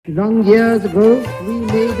Long years ago, we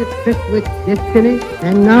made a trip with destiny,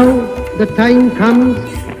 and now the time comes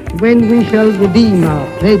when we shall redeem our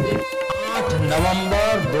pledge. 8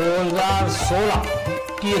 नवंबर 2016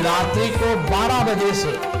 की रात्रि को 12 बजे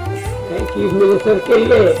से chief minister के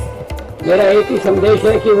लिए मेरा एक ही संदेश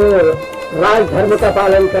है कि वो राजधर्म का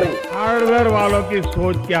पालन करें। हार्डवेयर वालों की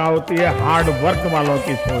सोच क्या होती है, हार्ड वर्क वालों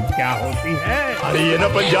की सोच क्या होती है। अरे ये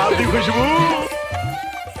ना पंजाब की खुशबू।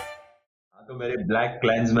 तो मेरे ब्लैक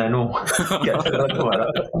क्लैंसमैन हो क्या चल रहा तुम्हारा?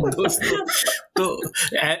 दोस्तों, तो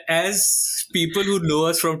as people who know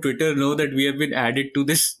us from Twitter know that we have been added to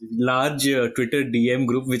this large Twitter DM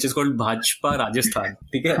group which is called Bhajpa Rajasthan,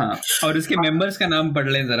 ठीक है? हाँ, और उसके मेंबर्स का नाम पढ़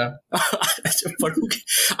लें जरा। पढ़ूंगे।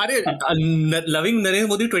 अरे लविंग नरेंद्र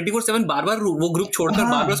मोदी 24/7 बार-बार वो ग्रुप छोड़कर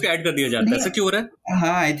बार-बार उसको ऐड कर दिया जाता है। ऐसा क्यों हो रहा है?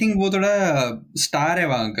 हाँ, आई थिंक वो थोड़ा स्टार है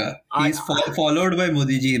वहाँ का। He is followed by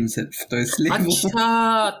Modi ji himself, तो इसलिए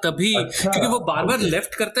अच्छा तभी क्योंकि वो बार-बार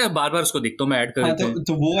लेफ्ट करता है, बार-बार उसको देखता हूँ मैं ऐड कर देता हूँ।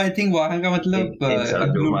 तो वो आई थिंक वहाँ का मतलब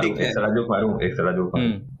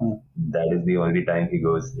That is the only time he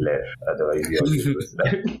goes left. Otherwise, he always goes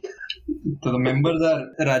right. तो मेंबर्स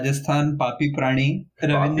आर राजस्थान पापी प्राणी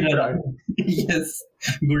Ravindra. Yes,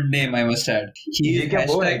 good name I must add. ये क्या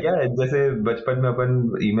वो है क्या, जैसे बचपन में अपन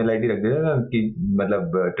ईमेल आईडी रख देते ना कि मतलब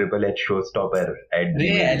HHH शोस्टॉपर एट। अरे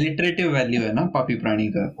एलिटरेटिव वैल्यू है ना पापी प्राणी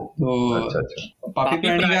का। तो अच्छा पापी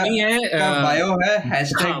प्राणी का बायो है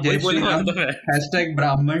हैशटैग जय श्री राम, हैशटैग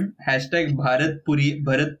ब्राह्मण, हैशटैग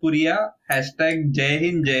भरतपुरिया, हैशटैग जय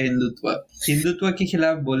हिंद जय हिंदुत्व। हिंदुत्व के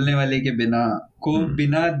खिलाफ बोलने वाले के बिना को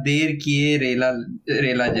बिना देर किए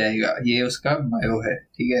रेला जाएगा, ये उसका बायो है,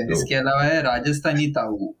 ठीक है। इसके अलावा है राजस्थानी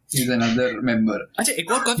ताऊ इज अनदर मेंबर। अच्छा,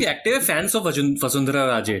 एक और काफी एक्टिव है फैंस ऑफ वसुंधरा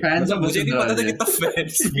राजे। मुझे नहीं पता था कितना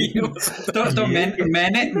फैंस भी है। तो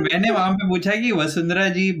मैंने वहां पे पूछा कि वसुंधरा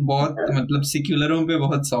जी बहुत मतलब सेक्युलरों पे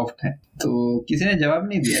बहुत सॉफ्ट है, तो किसी ने जवाब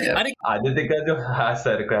नहीं दिया यार। अरे आदित्य का जो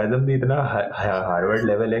सरकाज़म भी इतना हार्वर्ड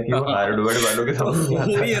लेवल है कि वो हार्वर्ड वालों के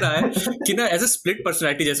सामने हो ही रहा है कि ना ऐसे स्प्लिट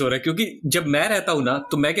पर्सनालिटी जैसे हो रहा है। क्योंकि जब मैं रहता हूँ ना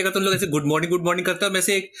तो मैं क्या करता हूँ, लोग ऐसे गुड मॉर्निंग करता हूँ, मैं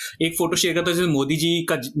से एक फोटो शेयर करता हूँ जिसमें मोदी जी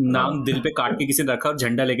का नाम दिल पे काट के किसी ने रखा और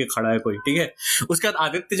झंडा लेके खड़ा है कोई, ठीक है। उसके बाद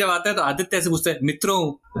आदित्य जब आता है तो आदित्य ऐसे पूछता है, मित्रों,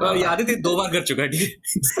 ये आदित्य 2 बार कर चुका है, ठीक है,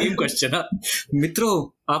 सेम क्वेश्चन है, मित्रों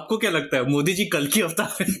आपको क्या लगता है मोदी जी कल की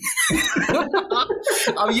अवतार है?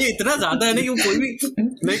 अब ये इतना ज्यादा है ना कि कोई भी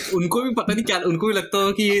उनको भी पता नहीं क्या, उनको भी लगता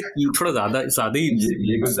हो कि ये थोड़ा ज्यादा ही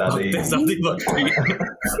ये कुछ ज्यादा ही बात है।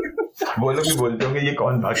 वो लोग भी बोलते होंगे ये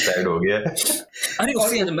कौन भाग साइड हो गया। अरे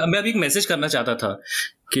मैं अभी एक मैसेज करना चाहता था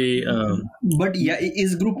कि बट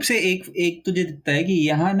इस ग्रुप से एक तुझे दिखता है कि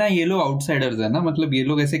यहाँ ना ये लोग आउटसाइडर्स है ना, मतलब ये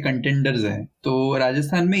लोग ऐसे कंटेंडर्स हैं। तो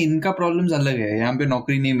राजस्थान में इनका प्रॉब्लम्स अलग है, यहाँ पे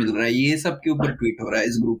नौकरी नहीं मिल रहा है, ये सब के ऊपर ट्वीट हो रहा है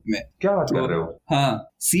इस ग्रुप में। क्या बात कर रहे हो? हाँ,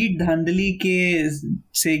 सीट धांधली के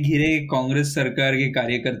से घिरे कांग्रेस सरकार के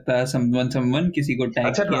कार्यकर्ता समवन किसी को टैग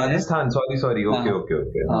किया है। Rajasthan, sorry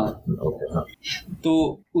okay. हाँ,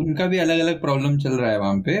 तो उनका भी अलग अलग प्रॉब्लम चल रहा है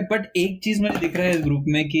वहां पे। बट एक चीज मुझे दिख रहा है इस ग्रुप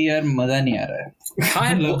में कि यार मजा नहीं आ रहा है। हाँ,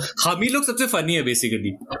 हम ही लोग सबसे फनी है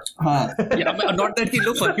बेसिकली। हाँ, नॉट दैट कि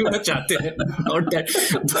लोग फनी होना चाहते हैं, नॉट दैट,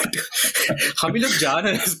 बट हम ही लोग जान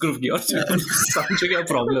रहे हैं इस ग्रुप की और समझो क्या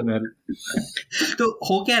प्रॉब्लम है। तो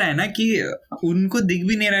हो क्या रहा है ना कि उनको दिख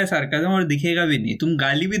भी नहीं रहा है सार्काज़म और दिखेगा भी नहीं। तुम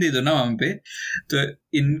गाली भी दे दो ना वहां पे, तो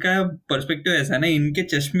इनका पर्सपेक्टिव ऐसा है ना, इनके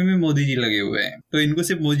चश्मे में मोदी जी लगे हुए हैं, तो इनको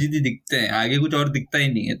सिर्फ मोदी जी दिखते हैं, आगे कुछ और दिखता ही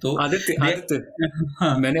नहीं है। तो आदित्य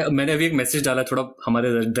हाँ, मैंने अभी एक मैसेज डाला, थोड़ा हमारे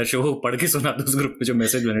दर्शकों को पढ़ के सुना दो उस ग्रुप में जो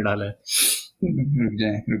मैसेज मैंने डाला है। रुक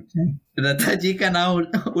जाए। लता जी का नाम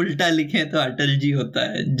उल्टा लिखे तो अटल जी होता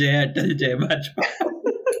है। जय अटल जय भाजपा।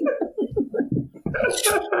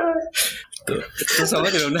 तो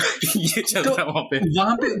समझ रहे हो ना, ये चल रहा है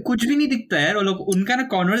वहां पे कुछ भी नहीं दिखता है। वो लोग, उनका ना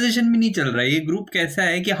कॉन्वर्सेशन भी नहीं चल रहा है। ये ग्रुप कैसा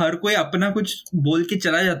है कि हर कोई अपना कुछ बोल के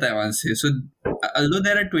चला जाता है वहां से। सो although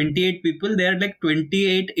there are 28 people, there are like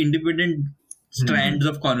 28 independent strands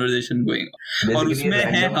of conversation going on, और उसमें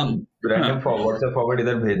है हम फॉरवर्ड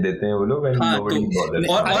इधर भेज देते हैं वो लोग।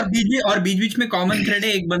 और बीच में कॉमन थ्रेड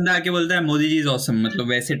है, एक बंदा आके बोलता है मोदी जी इज ऑसम, मतलब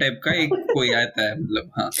वैसे टाइप का एक कोई आता है, मतलब।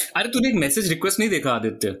 हाँ, अरे तूने एक मैसेज रिक्वेस्ट नहीं देखा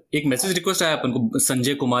आदित्य? एक मैसेज रिक्वेस्ट आया अपन को,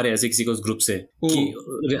 संजय कुमार है ऐसे किसी को उस ग्रुप से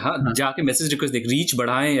कि हाँ जाके मैसेज रिक्वेस्ट देख, रीच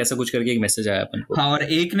बढ़ाएं ऐसा कुछ करके एक मैसेज आया अपन को। हाँ, और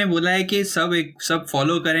एक ने बोला है कि सब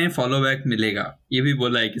फॉलो करें, फॉलो बैक मिलेगा, ये भी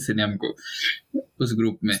बोला है किसी ने हमको उस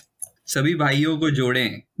ग्रुप में। सभी भाइयों को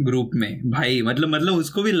जोड़ें ग्रुप में, भाई मतलब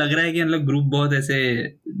उसको भी लग रहा है कि मतलब ग्रुप बहुत ऐसे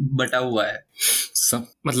बटा हुआ है सब,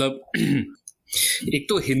 मतलब एक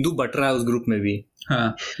तो हिंदू बट रहा है उस ग्रुप में भी। हाँ,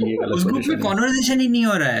 उस ग्रुप में कॉन्वर्सेशन ही नहीं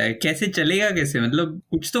हो रहा है, कैसे चलेगा कैसे? मतलब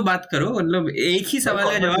कुछ तो बात करो, मतलब एक ही सवाल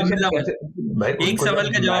का जवाब मिला, एक सवाल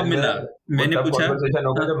का जवाब मिला, मैंने पूछा कन्वर्सेशन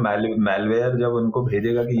होगा जब मैलवेयर जब उनको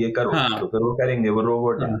भेजेगा कि ये करो, तो फिर वो करेंगे, वो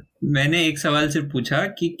रोबोट है। मैंने एक सवाल सिर्फ पूछा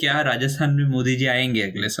कि क्या राजस्थान में मोदी जी आएंगे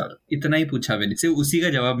अगले साल, इतना ही पूछा मैंने, सिर्फ उसी का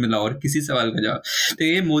जवाब मिला और किसी सवाल का जवाब। तो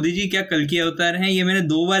ये मोदी जी क्या कल की अवतार हैं, ये मैंने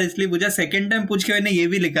 2 बार इसलिए पूछा। सेकंड टाइम पूछ के मैंने ये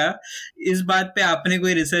भी लिखा, इस बात पे आपने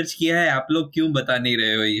कोई रिसर्च किया है, आप लोग क्यों बता नहीं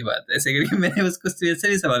रहे हो ये बात, ऐसे करके मैंने उसको वैसे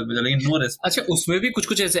ही सवाल पूछा, लेकिन नो रेस्पॉन्स। अच्छा, उसमें भी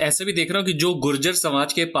कुछ ऐसे भी देख रहा हूँ कि जो गुर्जर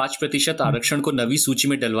समाज के 5% आरक्षण को नवी सूची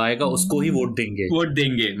में डलवाएगा उसको ही वोट देंगे।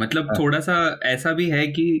 मतलब थोड़ा सा ऐसा भी है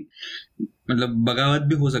कि मतलब बगावत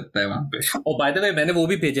भी हो सकता है वहां पे। और बाय द वे मैंने वो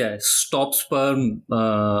भी भेजा है, स्टॉप स्पर्म,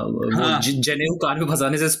 जनेऊ कान में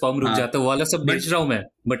फंसाने से स्पर्म रुक जाता है, वो वाला सब भेज रहा हूँ मैं,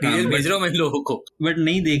 मटेरियल भेज रहा हूँ मैं लोगों को। बट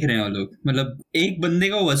नहीं देख रहे हैं वो लोग, मतलब एक बंदे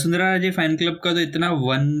का वसुंधरा राजे फैन क्लब का तो इतना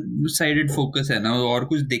वन साइडेड फोकस है ना, और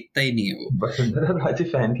कुछ दिखता ही नहीं है वो। Vasundhara Raje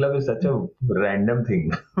fan club is such a random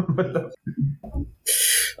thing.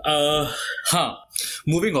 हाँ,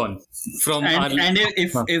 moving on from and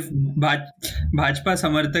if Bhajpa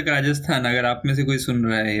समर्थक राजस्थान, अगर आप में से कोई सुन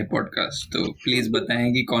रहा है ये पॉडकास्ट, तो प्लीज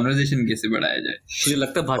बताएं कि कॉन्वर्सेशन कैसे बढ़ाया जाए। मुझे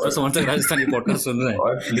लगता है भाजपा समर्थक राजस्थान ये पॉडकास्ट सुन रहे हैं,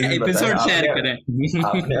 और प्लीज एपिसोड शेयर करें।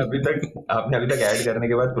 आपने अभी तक ऐड करने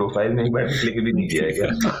के बाद प्रोफाइल में एक बार क्लिक भी नहीं किया है क्या?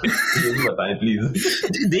 ये भी बताएं प्लीज।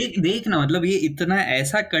 देख ना, मतलब ये इतना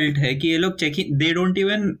ऐसा कल्ट है कि ये लोग checking, they don't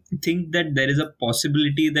even think that there is a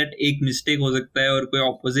possibility that एक मिस्टेक हो सकता है और कोई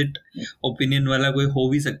ऑपोजिट ओपिनियन वाला कोई हो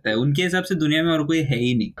भी सकता है। उनके हिसाब से दुनिया में और कोई है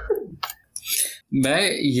ही नहीं।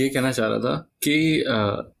 मैं ये कहना चाह रहा था कि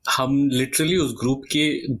हम लिटरली उस ग्रुप के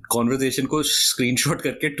कॉन्वर्सेशन को स्क्रीनशॉट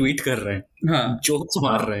करके ट्वीट कर रहे हैं, जोक्स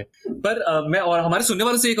मार रहे हैं। पर मैं और हमारे सुनने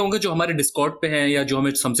वालों से ये कहूंगा जो हमारे डिस्कॉर्ड पे हैं या जो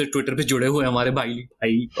हमसे ट्विटर पे जुड़े हुए हैं, हमारे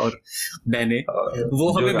भाई और बहने,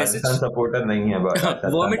 वो हमें मैसेज सपोर्टर नहीं है,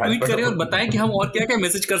 वो हमें ट्वीट करें और बताएं कि हम और क्या क्या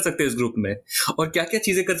मैसेज कर सकते हैं इस ग्रुप में, और क्या क्या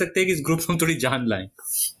चीजें कर सकते हैं कि इस ग्रुप में हम थोड़ी जान लाएं।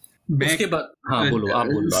 उसके बाद आप बोलो।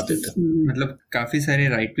 मतलब काफी सारे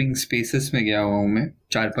राइट विंग स्पेसेस में गया हुआ हूँ मैं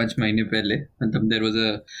 4-5 महीने पहले। मतलब देयर वाज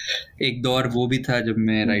एक दौर वो भी था जब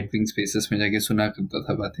मैं राइट विंग स्पेसेस में जाके सुना करता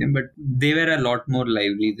था बातें, but they were a lot more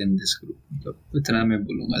lively then this group. मतलब इतना मैं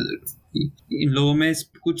बोलूंगा जरूर, इन लोगों में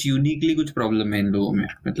कुछ यूनिकली कुछ प्रॉब्लम है इन लोगों में।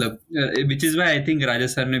 मतलब which is why I think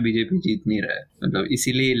Rajasthan में बीजेपी जीत नहीं रहा है, मतलब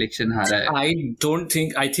इसीलिए इलेक्शन हारा है।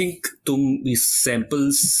 आई थिंक तुम इस सैंपल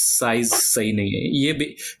साइज सही नहीं है।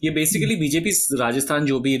 ये बेसिकली बीजेपी राजस्थान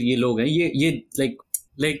जो भी ये लोग हैं, ये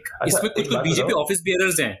लाइक इसमें कुछ बीजेपी ऑफिस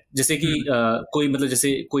बियरर्स हैं, जैसे कि कोई मतलब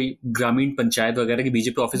जैसे कोई ग्रामीण पंचायत वगैरह की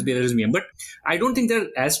बीजेपी ऑफिस बियरर्स भी हैं, but I don't think they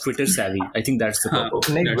are as Twitter savvy। I think that's the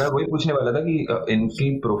problem. नहीं, मैं वही पूछने वाला था कि इनकी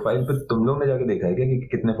प्रोफाइल पे तुम लोग ने जाके देखा है क्या कि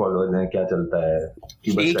कितने फॉलोअर्स हैं, क्या चलता है?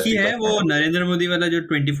 एक ही है वो नरेंद्र मोदी वाला जो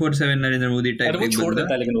 24/7 नरेंद्र मोदी टाइप वो छोड़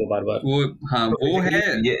देता है, लेकिन वो बार-बार वो है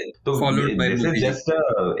ये तो followed by Modi, just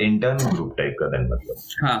a intern group type का देन। मतलब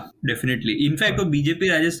हाँ, डेफिनेटली। इनफैक्ट वो बीजेपी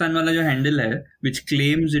राजस्थान वाला जो हैंडल है which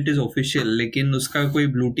claims it is official, लेकिन उसका कोई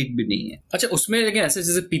ब्लू टिक भी नहीं है। अच्छा, उसमें लेकिन ऐसे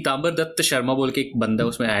जैसे पीतांबर दत्त शर्मा बोल के एक बंदा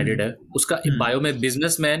उसमें एडेड है, उसका बायो में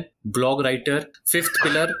businessman, blog writer, 5th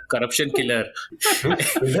pillar, corruption killer.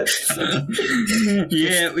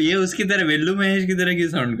 ये उसकी तरह वेल्लू महेश की तरह की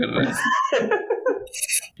साउंड कर रहा है।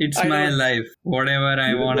 It's my life, whatever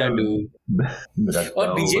I want to do.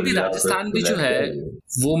 और बीजेपी राजस्थान भी जो है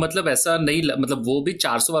वो मतलब ऐसा नहीं, मतलब वो भी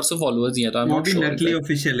 400-400 फॉलोअर्स ही हैं, तो वो भी नकली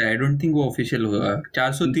ऑफिशियल है। आई डोंट थिंक वो ऑफिशियल होगा।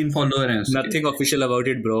 403 फॉलोअर हैं उसके। Nothing official about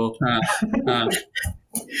it bro. हाँ।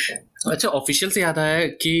 अच्छा, ऑफिशियल से याद आया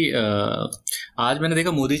कि आज मैंने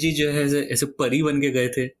देखा मोदी जी जो है ऐसे परी बन के गए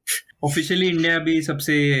थे। ऑफिशियली इंडिया भी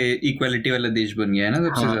सबसे इक्वालिटी वाला देश बन गया है ना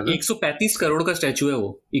सबसे ज्यादा। 135 करोड़ का स्टैचू है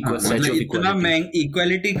वो, स्टैचू ऑफ इतना महंगा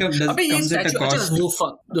इक्वालिटी का कम्स एट अ कॉस्ट।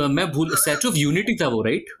 मैं भूल, स्टैचू ऑफ यूनिटी था वो,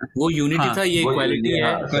 राइट? वो यूनिटी था, ये इक्वालिटी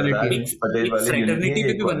है। फ्रेटर्निटी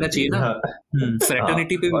पे भी बनना चाहिए ना,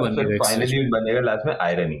 फ्रेटर्निटी पे भी बनेगा, फाइनली बनेगा लास्ट में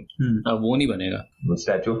आयरनी। वो नहीं बनेगा,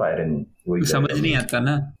 स्टैचू ऑफ आयरनी। समझ नहीं आता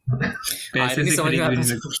ना, पैसे से समझ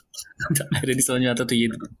में आता तो ये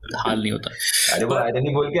हाल नहीं होता। अरे वो आयरनी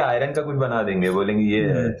बोल के आयरन का कुछ बना देंगे, बोलेंगे ये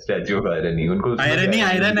स्टैचू ऑफ आयरनी। उनको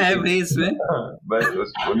आयरन है भाई इसमें, बस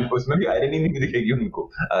उसमें भी आयरनी नहीं दिखेगी,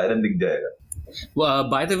 उनको आयरन दिख जाएगा।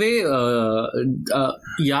 बाय द वे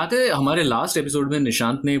याद है हमारे लास्ट एपिसोड में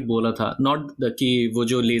निशांत ने बोला था नॉट कि वो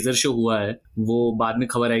जो लेजर शो हुआ है वो बाद में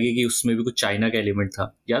खबर आएगी कि उसमें भी कुछ चाइना का एलिमेंट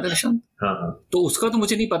था, याद है निशांत? हाँ। तो उसका तो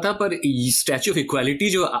मुझे नहीं पता, पर स्टैच्यू ऑफ इक्वालिटी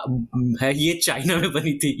जो है ये चाइना में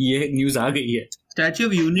बनी थी, ये न्यूज आ गई है। स्टैच्यू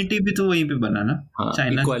ऑफ यूनिटी भी तो वहीं पे बना ना,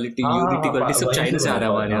 चाइना। इक्वालिटी, यूनिटी सब चाइना से आ रहा है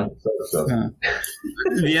हमारे यहाँ।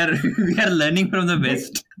 We are learning from the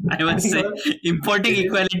best. I must say, importing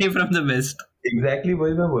equality from the best. Exactly,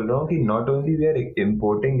 वही मैं बोल रहा हूँ कि not only we are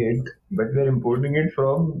importing it, but we are importing it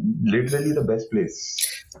from literally the best place.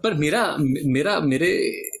 पर मेरे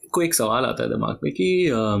को एक सवाल आता है दिमाग में कि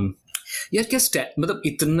यार क्या मतलब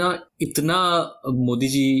इतना मोदी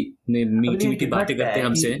जी ने मीठी बातें करते हैं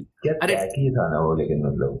हमसे। अरे टैकी था ना वो, लेकिन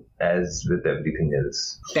मतलब as with everything else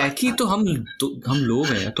tacky तो हम लोग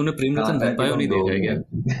हैं। तुमने प्रेम रतन धन पायो नहीं देखा है क्या?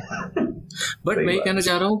 बट मैं कहना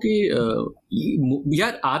चाह रहा हूँ कि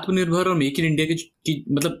यार आत्मनिर्भर और मेक इन इंडिया की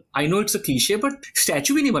मतलब I know it's a cliche but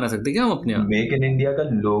statue भी नहीं बना सकते क्या हम अपने यहाँ? मेक इन इंडिया का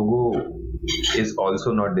लोगो is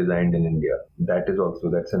also not designed in India.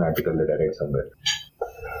 That's an article that I read somewhere.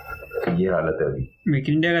 ये हालत है अभी। मेक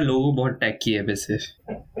इन इंडिया का लोगो बहुत टैकी है वैसे।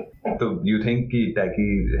 तो यू थिंक कि टैकी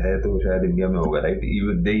है तो शायद इंडिया में होगा, right?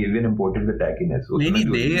 They even imported the tackiness. नहीं,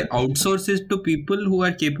 they outsource it to people who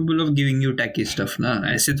are capable of giving you tacky stuff ना।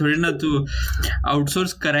 ऐसे थोड़ी ना तू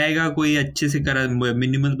आउटसोर्स कराएगा कोई अच्छे से करा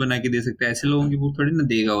मिनिमल बना के दे सकता है। ऐसे लोगों की वो थोड़ी ना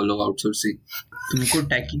देगा वो लोग आउटसोर्सिंग। तुमको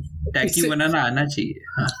टैकी बनाना आना चाहिए।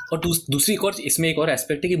 हाँ। और दूसरी इसमें एक और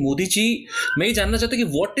एस्पेक्ट है कि मोदी जी, मैं ये जानना चाहता हूँ कि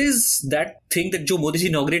what is that thing that जो मोदी जी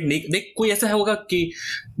इनॉग्रेट नहीं कोई ऐसा होगा कि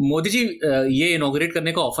मोदी जी ये इनॉग्रेट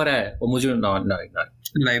करने का ऑफर है और मुझे ना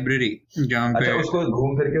लाइब्रेरी जहाँ पे उसको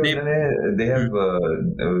घूम फिर के उन्होंने they have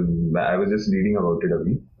I was just reading about it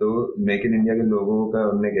अभी। तो मेक इन इंडिया के लोगों का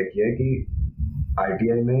उन्होंने क्या किया है कि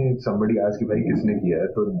आरटीआई में somebody asked कि भाई किसने किया है,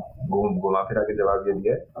 तो घुमा फिरा के जवाब ये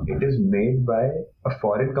दिया, it is made by a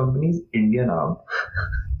foreign companies Indian arm.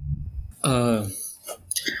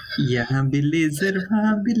 यहाँ भी लेजर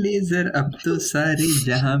वहाँ भी लेजर, अब तो सारे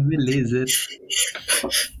जहाँ भी लेजर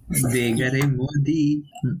देगा रे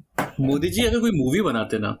मोदी जी अगर कोई मूवी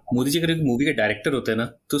बनाते ना, मोदी जी अगर एक मूवी के डायरेक्टर होते ना,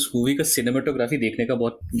 तो उस मूवी का सिनेमेटोग्राफी देखने का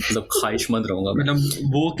बहुत मतलब ख्वाहिशमंद रहूंगा। मतलब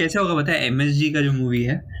वो कैसे होगा पता है? MSG का जो मूवी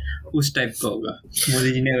है उस टाइप का होगा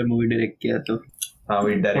मोदी जी ने अगर मूवी डायरेक्ट किया तो। हाँ, वो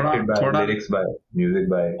directed by, lyrics by, music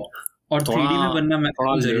by, और 3D में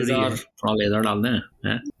बनना जरूरी है। थोड़ा लेजर डालना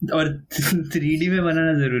है और 3D में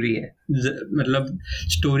बनाना जरूरी है। मतलब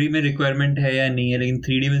स्टोरी में रिक्वायरमेंट है या नहीं है, लेकिन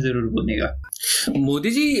 3D में जरूर बनेगा।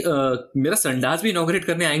 मोदी जी मेरा संडास भी इनॉग्रेट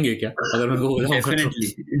करने आएंगे क्या? अगर उनको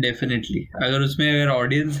डेफिनेटली अगर उसमें अगर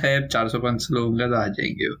ऑडियंस है 400-500 लोगों का तो आ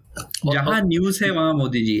जाएंगे। जहाँ न्यूज है वहाँ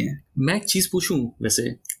मोदी जी है। मैं एक चीज पूछूं वैसे,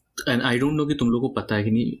 एंड आई डोंट नो कि तुम लोगों को पता है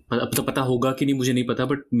कि नहीं, पता होगा कि नहीं मुझे नहीं पता,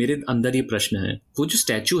 बट मेरे अंदर ये प्रश्न है, वो जो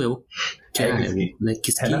स्टैचू है वो क्या है? लाइक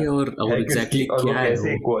किसकी है और एग्जैक्टली क्या है?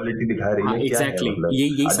 कैसे इक्वालिटी दिखा रही है? एग्जैक्टली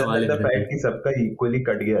यही सवाल है। फैक्ट कि सबका इक्वली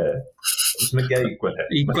कट गया है, उसमें क्या इक्वल है?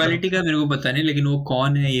 इक्वालिटी का मेरे को पता नहीं, लेकिन वो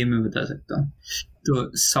कौन है ये मैं बता सकता हूँ। तो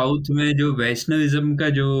साउथ में जो वैष्णविज्म का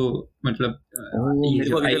जो मतलब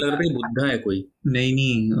बुद्धा है कोई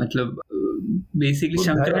नहीं मतलब बेसिकली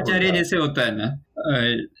शंकराचार्य जैसे होता है ना,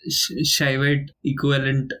 Shaivite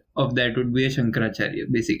equivalent of that would be Shankaracharya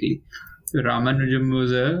basically. Ramanujam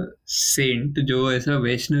was a saint जो ऐसा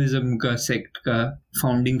वैष्णविज्म का सेक्ट का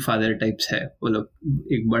फाउंडिंग फादर टाइप्स है वो लोग,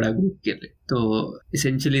 एक बड़ा ग्रुप के लिए। तो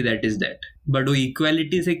essentially that is that. But वो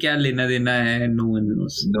इक्वालिटी से क्या लेना देना है, नो वन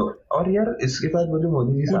नोस। और यार इसके बाद वो जो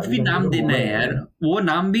मोदी जी कुछ भी नाम देना है यार, वो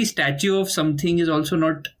नाम भी statue of something is also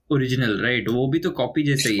not original, right? वो भी तो कॉपी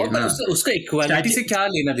जैसे ही है ना। उसका इक्वालिटी से क्या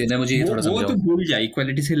लेना देना है, मुझे ये थोड़ा समझाओ। वो तो भूल जाए,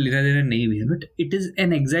 इक्वालिटी से लेना देना नहीं भी है, but it is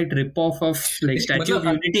an exact rip off like statue of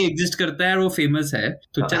unity exist करता है और वो फेमस है,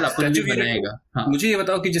 तो चल अपन भी बनाएगा। हाँ। मुझे ये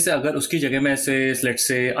बताओ कि जैसे अगर उसकी जगह में ऐसे लेट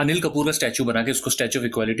से अनिल कपूर का स्टैच्यू बना के उसको स्टैच्यू ऑफ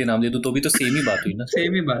इक्वालिटी नाम दे दूं तो भी तो सेम ही बात हुई ना।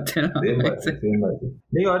 सेम ही बात है ना। सेम बात है।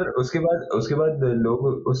 नहीं, और उसके बाद लोग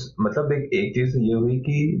उस मतलब एक चीज ये हुई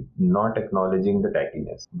कि not acknowledging the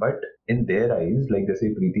tackiness, but in their eyes like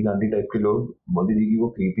जैसे प्रीति गांधी टाइप के लोग मोदी जी की वो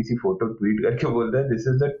क्रीपी सी फोटो ट्वीट करके बोल रहे हैं this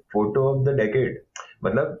is the photo of the decade.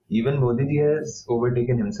 मतलब even Modi ji has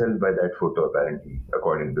overtaken himself by that photo apparently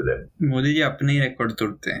according to them. Modi ji अपने ही रिकॉर्ड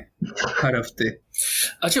तोड़ते हैं हर हफ्ते।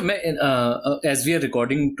 अच्छा, मैं as we are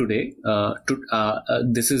recording today,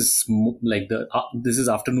 this is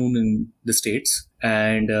afternoon in the States,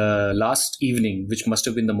 and last evening, which must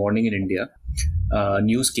have been the morning in India,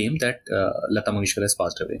 news came that Lata Mangeshkar has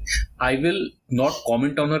passed away. I will not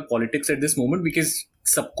comment on her politics at this moment because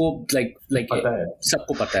सबको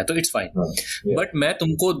सबको पता है, तो it's fine. But मैं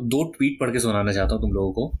तुमको 2 tweet पढ़ के सुनाना चाहता हूँ तुम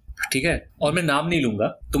लोगों को, ठीक है? और मैं नाम नहीं लूंगा,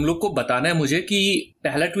 तुम लोग को बताना है मुझे कि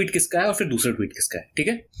पहला ट्वीट किसका है और फिर दूसरा ट्वीट किसका है, ठीक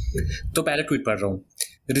है? तो पहला ट्वीट पढ़ रहा हूँ।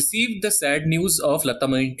 Received the sad news of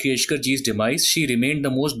Lata Mangeshkar ji's demise. She remained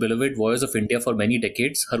the most beloved voice of India for many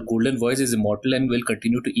decades. Her golden voice is immortal and will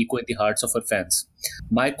continue to echo in the hearts of her fans.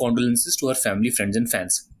 My condolences to her family, friends and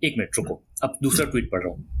fans. एक minute रुको, अब दूसरा tweet पढ़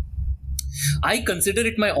रहा हूँ। I consider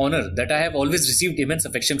it my honor that I have always received immense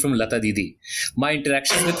affection from Lata Didi. My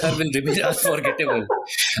interactions with her will remain unforgettable.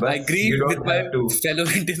 I grieve with my fellow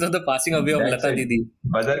Indians on the passing away of Lata Didi.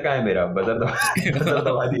 Buzzer कहाँ है मेरा? Buzzer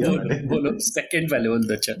दबा दिया। बोलो second पहले बोल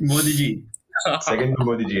दो। अच्छा मोदी जी, सेकंड तो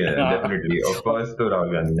मोदी जी है डेफिनेटली, और फर्स्ट तो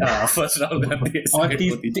राहुल गांधी है। फर्स्ट राहुल गांधी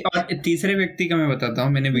और तीसरे व्यक्ति का मैं बताता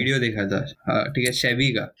हूँ, मैंने वीडियो देखा था, ठीक है, शेवी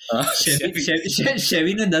का।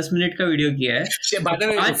 शेवी ने 10 मिनट का वीडियो किया है।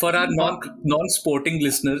 For our non sporting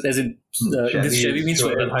listeners, as in Chevy means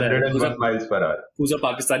 101 miles per hour, who's a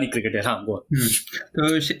Pakistani cricketer. हाँ, वो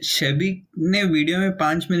तो शेवी ने वीडियो में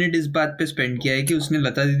 5 मिनट इस बात पे स्पेंड किया है कि उसने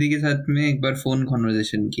लता दीदी के साथ में एक बार फोन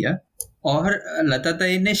कॉन्वर्सेशन किया, और लता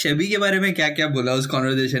ताई ने शेबी के बारे में क्या क्या बोला उस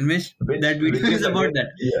कॉन्वर्सेशन में। That video is about that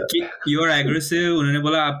कि यू आर एग्रेसिव। उन्होंने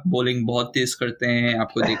बोला आप बॉलिंग बहुत तेज करते हैं,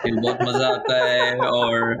 आपको देखने में बहुत मजा आता है।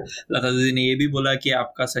 और लता दीदी ने ये भी बोला कि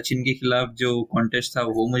आपका सचिन के खिलाफ जो कॉन्टेस्ट था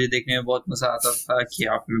वो मुझे देखने में बहुत मजा आता था, कि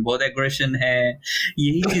आप में बहुत एग्रेशन है,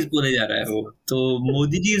 यही चीज बोले जा रहा है वो। तो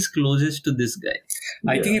Modi ji is closest to this guy.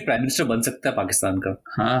 I think ये प्राइम मिनिस्टर बन सकता है पाकिस्तान का।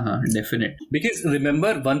 हाँ, definite. Because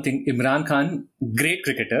remember one thing, Imran Khan great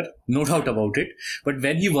cricketer, no doubt about it, but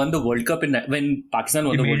when he won the World Cup when Pakistan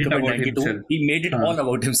won the World Cup in 92, he made it all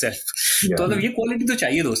about himself. तो मतलब ये quality तो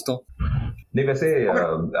चाहिए दोस्तों। नहीं, वैसे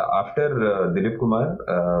after Dilip Kumar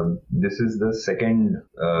this is the second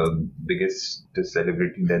biggest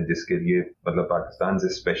celebrity that जिसके लिए मतलब पाकिस्तान से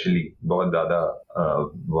स्पेशली बहुत ज्यादा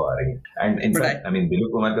वो आ रही है। And in fact I mean Dilip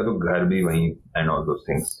Kumar का तो घर भी वहीं एंड ऑल दोस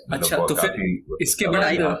थिंग्स। अच्छा, तो फिर इसके बाद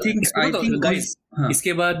आई थिंक गाइस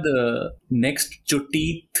इसके बाद नेक्स्ट जो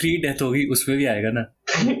T3 डेथ होगी उसमें भी आएगा ना।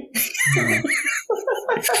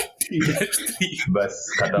 बस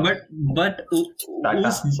खत्म। बट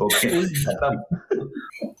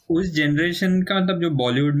उस जनरेशन का मतलब जो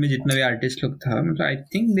बॉलीवुड में जितने भी आर्टिस्ट लोग था, मतलब I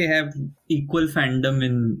think they have equal fandom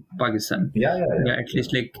in Pakistan. या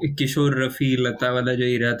एटलीस्ट लाइक किशोर रफी, लता वाला जो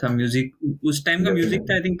एरा था म्यूजिक, उस टाइम का म्यूजिक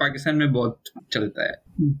था, आई थिंक पाकिस्तान में बहुत चलता है।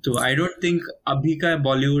 तो आई डोंट थिंक अभी का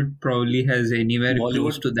Bollywood probably has anywhere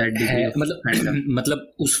close to that degree of fandom.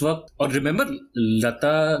 मतलब उस वक्त, और रिमेंबर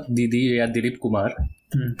लता दीदी या Dilip Kumar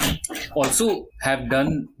also have done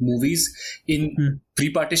movies in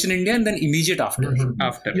pre-partition India and then immediate after.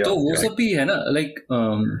 तो वो सब भी है ना, like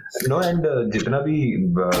no, and जितना भी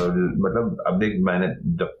मतलब अब देख, मैंने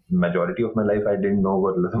majority of my life I didn't know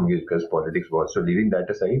what Lata Mangeshkar's politics was, so leaving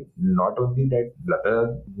that aside, not only that, Lata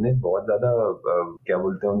ने बहुत ज्यादा क्या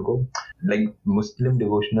बोलते हैं उनको, like Muslim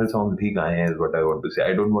devotional songs भी गाए हैं, is what I want to say.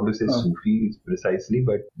 I don't want to say Sufi precisely,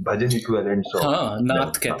 but bhajan equivalent songs. हाँ,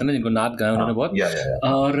 नाथ कहते हैं जिनको, नाथ गाए उन्होंने बहुत।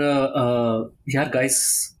 और यार गाइस,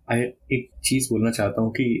 एक चीज बोलना चाहता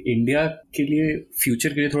हूँ कि इंडिया के लिए,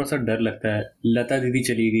 फ्यूचर के लिए थोड़ा सा डर लगता है। लता दीदी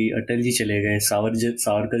चली गई, अटल जी चले गए,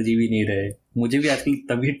 सावरकर जी भी नहीं रहे। मुझे भी आजकल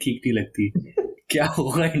तबीयत ठीक नहीं लगती। क्या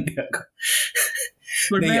होगा इंडिया का?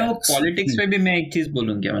 बट मैं वो पॉलिटिक्स पे भी मैं एक चीज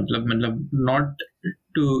बोलूंगा, मतलब नॉट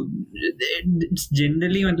टू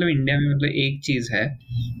जनरली, मतलब इंडिया में मतलब एक चीज है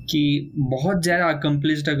कि बहुत ज्यादा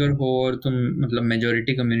अकम्प्लिश्ड अगर हो और तुम मतलब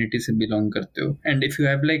मेजोरिटी कम्युनिटी से बिलोंग करते हो, and if you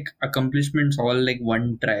have like accomplishments all like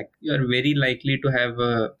one track, you are very likely to have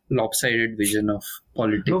a lopsided vision of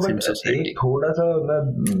politics in society. थोड़ा सा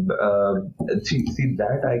see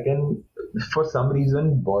that I can, for some reason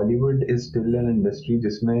Bollywood is still an industry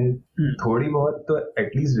जिसमें थोड़ी बहुत तो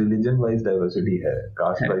at least religion wise diversity है,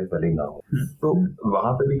 caste wise भले ना हो, तो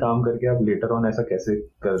वहां पे भी काम करके आप लेटर ऑन ऐसा कैसे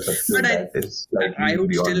कर सकते हो? I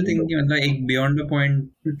would still think कि मतलब एक beyond the point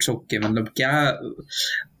it's okay, मतलब क्या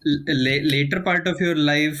letter part of your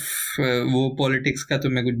life वो पॉलिटिक्स का तो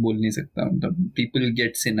मैं कुछ बोल नहीं सकता, मतलब पीपल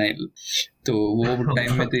गेट सिनाइल, तो वो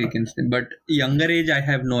टाइम में तो you can say, but younger as I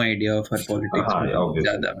have no idea of her politics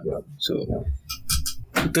ज्यादा। सो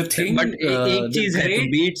बट एक चीज है, to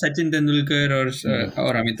beat Sachin Tendulkar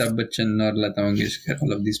or Amitabh Bachchan or Lata Mangeshkar,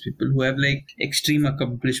 all of these people who have like extreme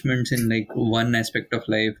accomplishments in like one aspect of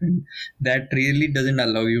life, and that really doesn't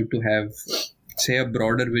allow you to have say a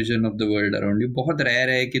broader vision of the world around you. बहुत rare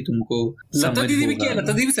है कि तुमको लता दीदी भी क्या,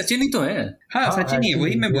 लता दीदी सचिन ही तो है। हाँ, सचिन ही है,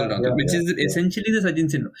 वही मैं बोल रहा हूँ, which is essentially the Sachin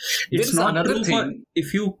syndrome. It's not true for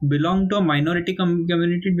if you belong to a minority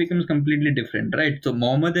community, it becomes completely different, right? तो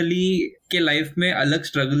मोहम्मद अली के लाइफ में अलग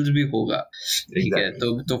स्ट्रगल्स भी होगा, ठीक है,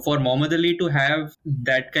 तो for Mohammad Ali to have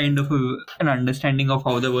that kind of an understanding of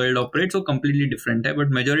how the world operates, वो कंप्लीटली डिफरेंट है।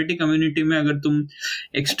 बट मेजोरिटी कम्युनिटी में अगर तुम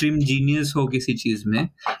एक्सट्रीम जीनियस हो किसी चीज में,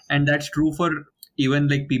 and that's true for even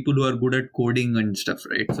like people who are good at coding and stuff,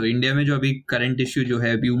 right? So India में जो अभी current issue जो है,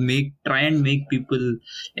 you try and make people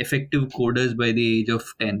effective coders by the age of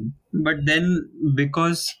 10, but then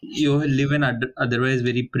because you live an otherwise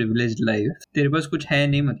very privileged life, तेरे पास कुछ है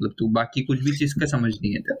नहीं, मतलब तू बाकी कुछ भी चीज का समझ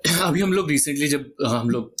नहीं है। अभी हम लोग रिसेंटली जब हम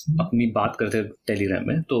लोग अपनी बात करते थे टेलीग्राम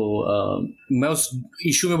में, तो मैं उस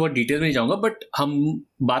इशू में बहुत डिटेल में नहीं जाऊंगा, बट हम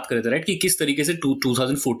बात कर रहे थे राइट कि किस तरीके से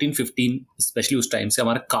 2014-15 स्पेशली उस टाइम से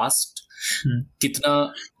हमारा कास्ट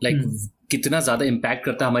कितना कितना ज्यादा इम्पैक्ट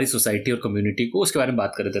करता है हमारी सोसाइटी और कम्युनिटी को, उसके बारे में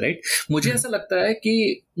बात कर रहे थे, राइट? मुझे ऐसा लगता है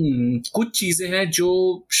कि कुछ चीजें हैं जो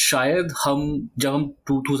शायद जब हम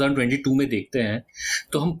 2022 में देखते हैं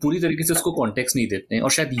तो हम पूरी तरीके से उसको कॉन्टेक्स्ट नहीं देते हैं,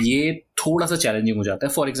 और शायद ये थोड़ा सा चैलेंजिंग हो जाता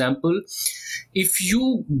है. For example, if you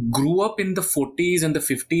grew up in the 40s and the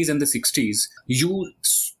 50s and the 60s, you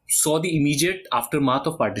saw the immediate aftermath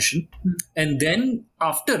of partition, and then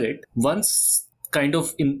after it, once kind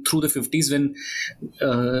of through the 50s, when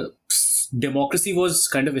democracy was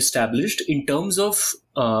kind of established in terms of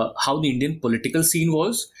how the Indian political scene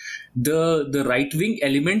was, the right-wing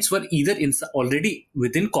elements were either already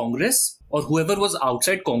within Congress, or whoever was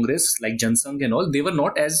outside Congress, like Jansangh and all, they were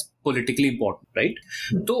not as politically important, right?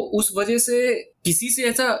 तो उस वजह से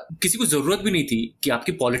किसी को जरूरत भी नहीं थी कि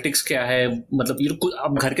आपकी पॉलिटिक्स क्या है, मतलब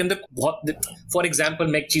आप घर के अंदर बहुत, फॉर एग्जांपल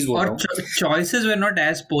मैं एक चीज बोल रहा हूँ, choices were not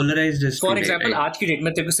as polarised as for example आज की डेट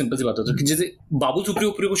में तेरे को सिंपल सी बात होती है कि जैसे बाबुल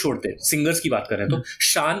सुप्रियो को छोड़ते, सिंगर्स की बात कर रहे हैं, तो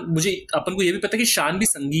शान, मुझे अपन को ये भी पता है कि शान भी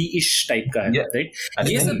संगी इश टाइप का है, राइट?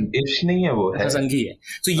 ये सब इश नहीं है, वो है संगी है.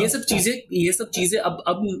 तो ये सब चीजें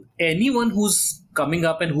अब anyone who's coming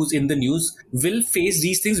up and who's in the news will face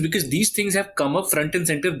these things, because these things have come up front and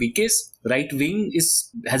center because right wing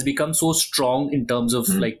has become so strong in terms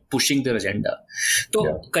of like pushing their agenda. तो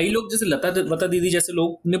कई लोग जैसे लता दीदी जैसे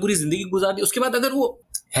लोग ने पूरी जिंदगी गुजार दी, उसके बाद अगर वो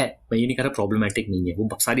है, मैं ये नहीं कह रहा प्रॉब्लमैटिक नहीं है,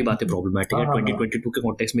 वो सारी बातें प्रॉब्लमैटिक है, 2022 के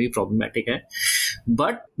कॉन्टेक्स्ट में भी प्रॉब्लमैटिक है,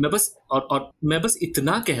 बट मैं बस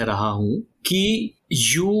इतना कह रहा हूं कि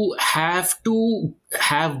you have to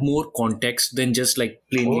have more context than just like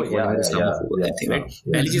plainly right?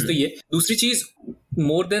 पहली चीज तो ये. दूसरी चीज,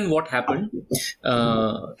 more than what happened,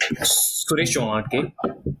 Suresh Chauhan के,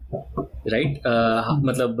 राइट,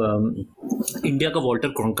 मतलब इंडिया का वॉल्टर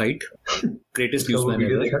क्रॉन्काइट, ग्रेटेस्ट न्यूज़मैन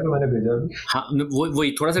एवर. हाँ, वो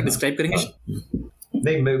थोड़ा सा डिस्क्राइब करेंगे?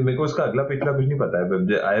 नहीं, मेरे को उसका अगला पिछला कुछ नहीं पता है.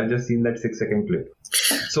 I have just seen that 6-second clip.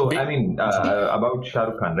 So I mean, about Shah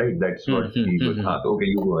Rukh Khan, right? That's what he was. Okay,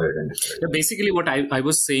 you go ahead and describe. Yeah, basically, what I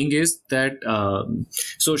was saying is that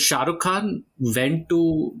so Shah Rukh Khan went to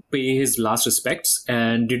pay his last respects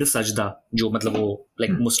and did a sajda, जो मतलब वो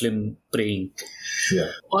like Muslim praying. Yeah.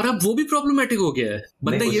 और अब वो भी problematic हो गया है,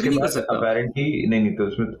 बंदा ये भी नहीं कर सकता. Apparently नहीं, तो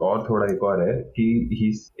उसमें और थोड़ा एक और है कि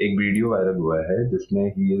एक वीडियो वायरल हुआ है जिसमें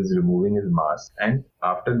he is removing his mask, and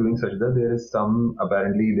after doing sajda there is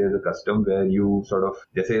apparently there is a custom where you sort of,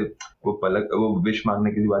 जैसे वो विश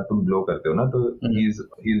मांगने के बाद तुम ब्लो करते हो ना, तो he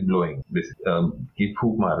is blowing कि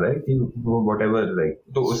फूक मार रहा है कि वो whatever, like,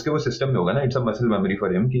 तो उसके वो सिस्टम में होगा ना, it's a muscle memory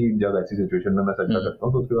for him कि जब ऐसी सिचुएशन में मैं सजदा करता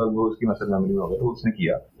हूँ तो उसके बाद वो उसकी मसल मेमोरी में होगा, तो उसने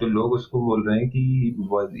किया. तो लोग उसको बोल रहे हैं कि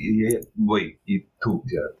ये वही थूक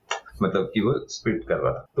जा, मतलब कि वो स्पिट कर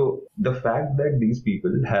रहा था. तो the fact that these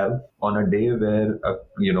people have on a day where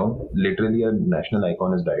literally a national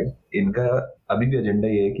icon is died, इनका अभी भी एजेंडा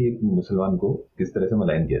ये है कि एक मुसलमान को किस तरह से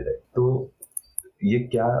मलाइन किया जाए. तो ये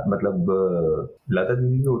क्या मतलब, लता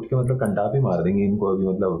दीदी को उठ के मतलब कंटाप ही मार देंगे इनको अभी,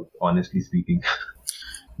 मतलब ऑनेस्टली स्पीकिंग.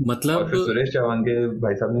 मतलब सुरेश चौहान के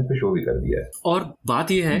भाई साहब ने इस पे शो भी कर दिया है. और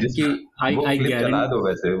बात ये है कि आई चला दो,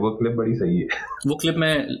 वैसे वो क्लिप बड़ी सही है.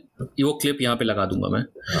 वो क्लिप यहाँ पे लगा दूंगा मैं.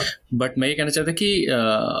 बट मैं ये कहना चाहता कि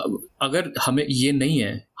अगर हमें ये नहीं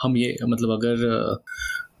है, हम ये मतलब अगर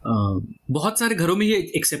बहुत सारे घरों में ये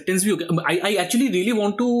एक्सेप्टेंस भी हो गया. I actually really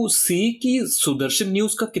want to see कि सुदर्शन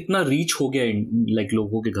न्यूज का कितना रीच हो गया लाइक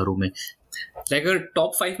लोगों के घरों में. लाइक अगर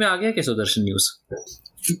टॉप 5 में आ गया क्या Sudarshan news?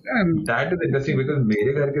 That is interesting because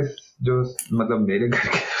मेरे घर के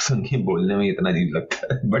सुन के बोलने में इतना अजीब लगता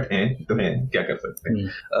है, बट हैं तो हैं, क्या कर सकते हैं.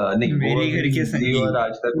 नहीं, मेरे घर के संगी और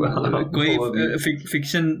आज तक कोई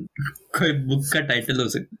फिक्शन, कोई बुक का टाइटल हो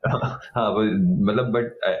सकता है. हाँ, मतलब but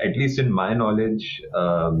at least in my knowledge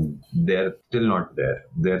they are still not there,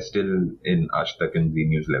 they are still in Aaj Tak in ji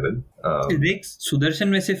news level. देख, सुदर्शन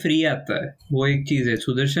में से फ्री आता है, वो एक चीज है.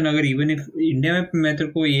 सुदर्शन अगर इवन इफ इंडिया में, मैं तेरे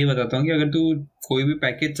को ये बताता हूँ कि अगर तू कोई भी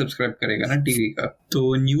पैकेज सब्सक्राइब करेगा ना टीवी का,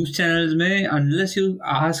 तो न्यूज चैनल्स में unless you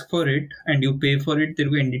ask for it and you pay for it, तेरे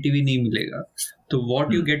को एनडीटीवी नहीं मिलेगा. तो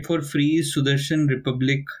what you get for free is Sudarshan,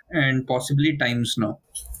 Republic and possibly Times Now,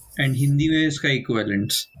 and Hindi में इसका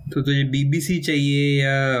इक्विवेलेंट्स. तो तुझे बीबीसी चाहिए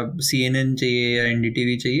या सीएनएन चाहिए या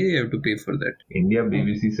एनडीटीवी चाहिए, you have to pay for that. India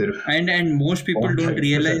BBC सिर्फ, and most people don't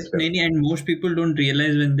realise, and most people don't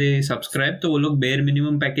realise when they subscribe, तो वो लोग बेयर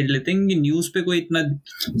मिनिमम पैकेज लेते हैं कि न्यूज पे कोई इतना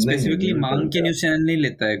स्पेसिफिकली मांग के न्यूज चैनल नहीं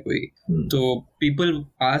लेता है कोई. तो people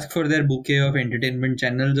ask for their bouquet of entertainment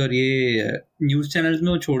channels और ये न्यूज चैनल्स में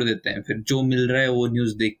वो छोड़ देते हैं, फिर जो मिल रहा है वो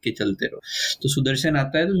न्यूज देख के चलते रहो. तो सुदर्शन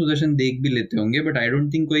आता है तो सुदर्शन देख भी लेते होंगे, बट आई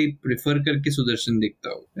डोंट थिंक कोई प्रेफर करके सुदर्शन देखता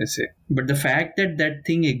हो ऐसे. But the fact that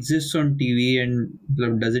thing exists on TV and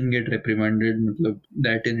मतलब डजंट गेट रिप्रिमांडेड, मतलब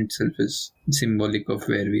that in itself is symbolic of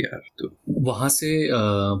where we are. तो वहां से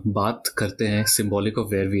बात करते हैं symbolic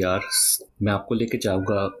of where we are. मैं आपको लेके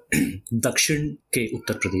जाऊंगा दक्षिण के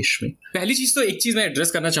उत्तर प्रदेश में. पहली चीज तो एक चीज मैं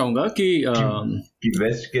एड्रेस करना चाहूंगा कि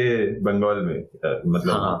वेस्ट के बंगाल में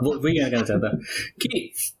मतलब हाँ, वो वही कहना चाहता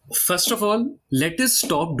कि first of all let us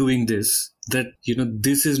stop doing this, that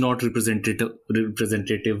this is not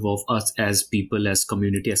representative of us as people, as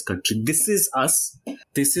community, as country. This is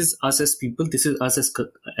us as people, this is us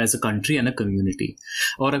as a country and a community.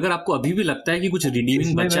 और अगर आपको अभी भी लगता है कि कुछ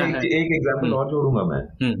redeeming बचा है, एक एग्जांपल और जोड़ूंगा मैं.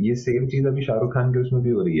 ये सेम चीज अभी शाहरुख खान के उसमें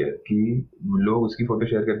भी हो रही है कि लोग उसकी फोटो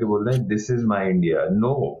शेयर करके बोल रहे हैं this is my India.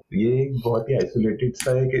 No, ये एक बहुत ही आइसोलेटेड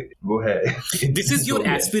सा है कि वो है this is your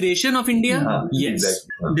aspiration of India. Yes,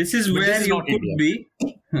 this is where you could be.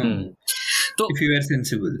 तो if you are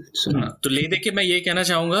sensible. तो ले दे के मैं ये कहना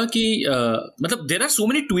चाहूंगा कि मतलब there are so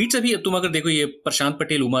many tweets. अभी तुम अगर देखो ये प्रशांत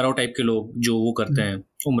पटेल, उमाराव टाइप के लोग जो वो करते हैं,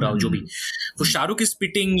 उमराव जो भी, वो शाहरुख की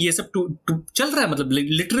स्पिटिंग ये सब चल रहा है, मतलब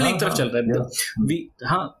लिटरली एक तरफ चल रहा है.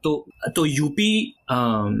 हाँ, तो यूपी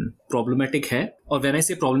प्रॉब्लमेटिक है. और व्हेन आई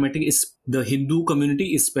से problematic is the Hindu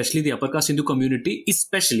community, specially the upper caste Hindu community,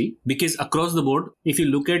 specially because across the board if you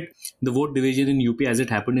look at the vote division in UP as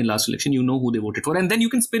it happened in last election, you know who they voted for, and then you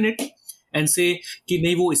can spin it and से कि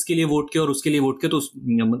नहीं वो इसके लिए vote किया और उसके लिए वोट किया, तो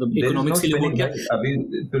मतलब इकोनॉमिक्स के लिए वोट किया. अभी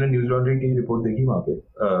तूने न्यूज लॉन्ड्री की रिपोर्ट देखी वहां पे,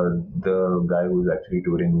 the guy who is actually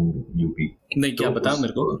touring UP? नहीं, क्या बता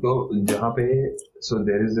मेरे को. तो जहां पे so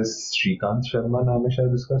there is this Shrikant Sharma नाम है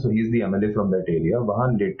शायद उसका, सो he is the MLA from that area. वहां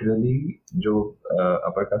लिटरली जो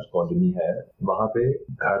अपर कास्ट कॉलोनी है वहां पे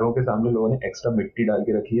घरों के सामने लोगों ने एक्स्ट्रा मिट्टी डाल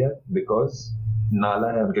के रखी है बिकॉज नाला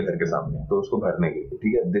है उनके घर के सामने, तो उसको भरने के लिए.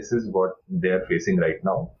 ठीक है, this is what they are facing right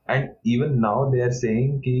now. And even now they are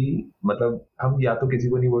saying कि मतलब हम या तो किसी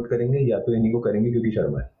को नहीं वोट करेंगे या तो इन्हीं को करेंगे क्योंकि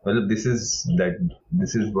शर्मा है. मतलब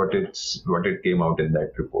this is what it came out in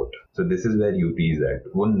that report. So this is where UP is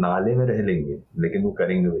eight. वो नाले में रह लेंगे लेकिन वो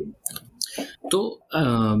करेंगे वही. तो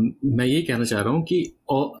मैं ये कहना चाह रहा हूँ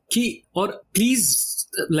कि और प्लीज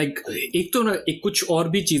लाइक एक तो ना एक कुछ और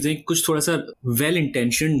भी चीजें, कुछ थोड़ा सा वेल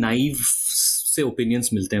इंटेंशन्ड नाइव से ओपिनियंस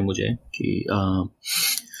मिलते हैं मुझे कि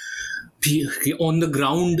on the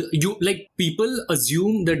ground you like people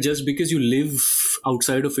assume that just because you live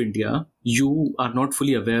outside of India you are not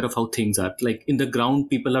fully aware of how things are. Like in the ground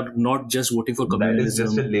people are not just voting for communism. That is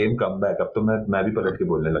just a lame comeback. अब तो मैं भी पलट के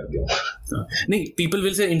बोलने लग गया हूँ. नहीं, people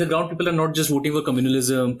will say in the ground people are not just voting for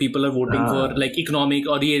communism, people are voting for like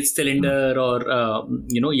economic और ये cylinder और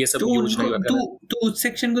ये सब योजना वगैरह. तो उस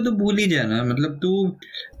सेक्शन को तो भूल ही जाना. मतलब तू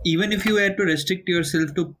even if you had to restrict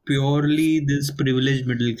yourself to purely this privileged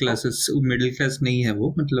middle class नहीं है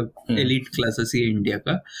वो, मतलब elite classes ही है इंडिया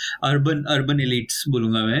का, urban elites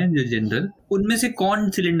बोलूंगा मैं जो जनरल, उनमें से कौन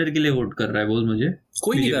सिलेंडर के लिए वोट कर रहा है बोल मुझे?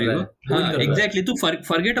 कोई नहीं कर रहा है. हाँ, एग्जैक्टली. तू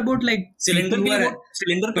forget about like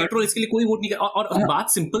cylinder petrol इसके लिए कोई वोट नहीं कर. और बात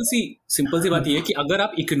सिंपल सी बात ये है कि अगर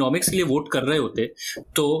आप इकोनॉमिक्स के लिए वोट कर रहे होते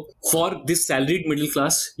तो for this salaried middle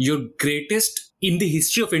class your greatest in the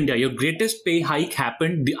history of India, your greatest pay hike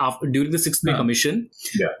happened during the Sixth Pay Commission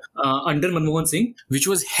under Manmohan Singh, which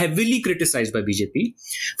was heavily criticized by BJP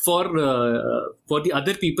for the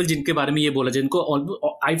other people जिनके बारे में ये बोला, जिनको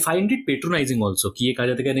I find it patronizing also कि ये कहा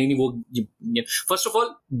जाता है कि नहीं वो first of all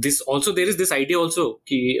there is this idea also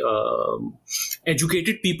कि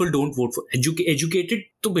educated people don't vote for educated.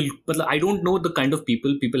 तो मतलब I don't know the kind of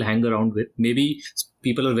people hang around with. Maybe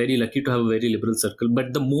people are very lucky to have a very liberal circle, but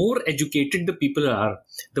the more educated the people are,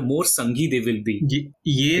 the more Sanghi they will be.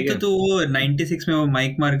 ये तो वो 96 में वो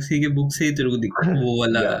mic मार्क्सी के book से तेरे को दिखा वो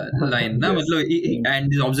वाला लाइन ना, मतलब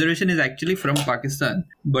and this observation is actually from Pakistan,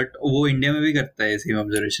 but वो इंडिया में भी करता है same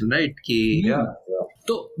observation, right? कि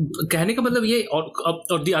तो कहने का मतलब ये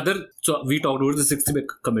और the other, so we talked about the Sixth Pay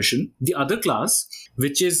Commission, the other class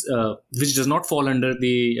which does not fall under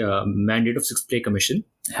the mandate of Sixth Pay Commission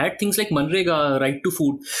had things like Manrega, right to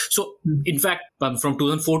food. So in fact from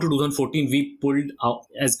 2004 to 2014 we pulled out,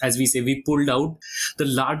 as we say, we pulled out the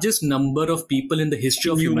largest number of people in the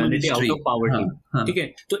history of humanity out of poverty.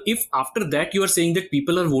 Okay, so if after that you are saying that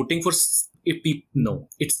people are voting for no,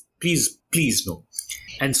 it's please no.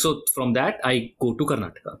 And so from that I go to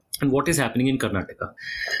Karnataka and what is happening in Karnataka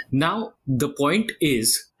now. The point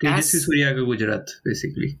is this is Surya ka Gujarat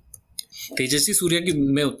basically. Tejasvi Surya की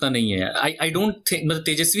में उतना नहीं है। आई don't think, मतलब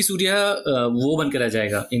तेजस्वी सूर्या वो बन के रह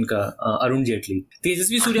जाएगा इनका अरुण जेटली।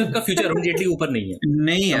 तेजस्वी सूर्या का फ्यूचर अरुण जेटली ऊपर नहीं है।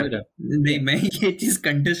 नहीं यार, नहीं, मैं ये चीज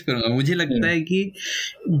कंटेस्ट करूंगा। मुझे लगता है कि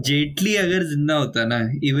जेटली अगर जिंदा होता ना,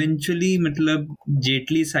 इवेंचुअली मतलब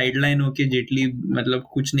जेटली साइडलाइन होके जेटली मतलब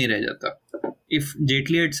कुछ नहीं रह जाता। If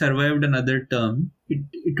Jaitley had survived another term,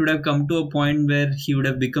 it would have come to a point where he would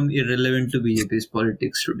have become irrelevant to BJP's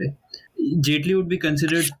politics today. Jaitley would be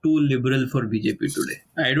considered too liberal for BJP today.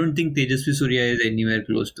 I don't think Tejasvi Surya is anywhere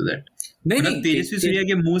close to that. नहीं, तेजस्वी सूर्या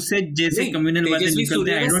के मुंह से जैसे communal बातें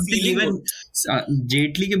निकलते हैं, आई don't think even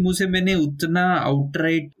Jaitley के मुंह से मैंने उतना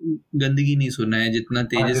आउटराइट गंदगी नहीं सुना है जितना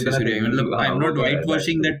तेजस्वी सूर्या। मतलब आई am not white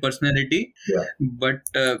washing that personality, but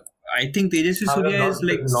I think Tejasvi Surya is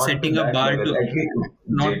like setting a bar to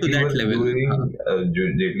not to that level.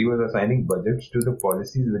 Jaitley was assigning budgets to the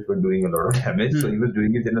policies which were doing a lot of damage, so he was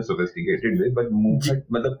doing it in a sophisticated way. But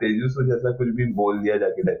मतलब तेजस्वी सूर्या जैसा कुछ भी बोल दिया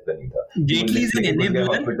जाके type का नहीं था। Jaitley is an enabler.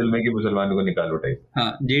 Hospital में कि मुसलमानों को निकालो टाइप। हाँ,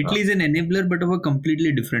 Jaitley is an enabler but of a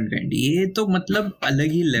completely different kind. ये तो मतलब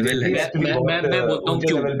अलग ही लेवल है। मैं बोलता हूँ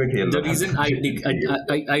क्यों। The reason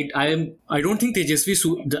I don't think Tejasvi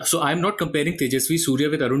Surya, so I am not comparing Tejasvi Surya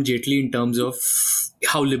with Arun Jaitley in terms of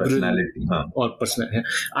how liberal or personal.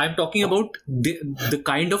 I am talking about the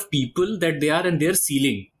kind of people that they are and their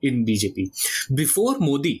ceiling in BJP. Before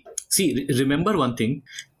Modi, see, remember one thing,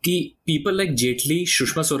 कि people like Jaitley,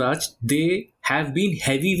 Sushma Swaraj, they have been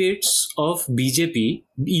heavyweights of BJP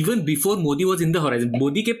even before Modi was in the horizon.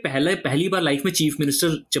 Modi के पहली बार life में chief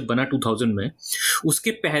minister जब बना 2000 में,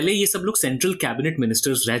 उसके पहले ये सब लोग सेंट्रल कैबिनेट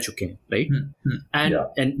मिनिस्टर्स रह चुके हैं, राइट?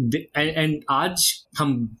 एंड आज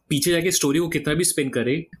हम पीछे जाके स्टोरी को कितना भी स्पिन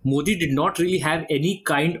करें, Modi did not really have any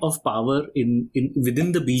kind of power in with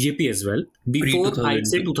in the BJP as well before I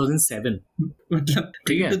से 2007। मतलब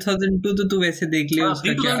 2002 तो तू वैसे देख लिया,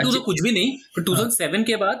 2002 तो कुछ भी नहीं, पर 2007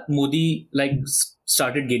 के बाद Modi like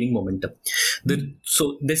started gaining momentum. So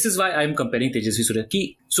this is why I am comparing Tejasvi Surya.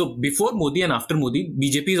 So before Modi and after Modi,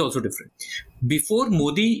 BJP is also different. Before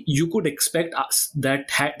Modi, you could expect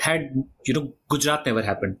that had Gujarat never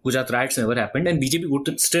happened, Gujarat riots never happened, and BJP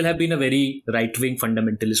would still have been a very right-wing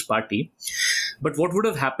fundamentalist party. But what would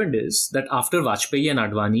have happened is that after Vajpayee and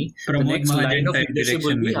Advani, the next line of leadership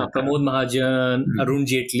will be Pramod Mahajan, Arun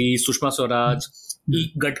Jaitley, Sushma Swaraj,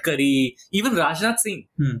 Gadkari, even Rajnath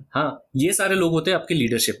Singh. हाँ, ये सारे लोग होते हैं आपके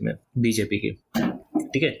leadership में BJP के,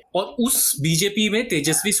 ठीक है? और उस बीजेपी में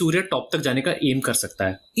तेजस्वी सूर्या टॉप तक जाने का एम कर सकता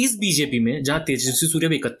है। इस बीजेपी में जहां तेजस्वी सूर्या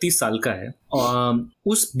 31 साल का है,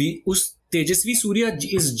 उस Tejasvi Surya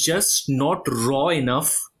is just not raw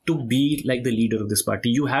enough to be like the leader of this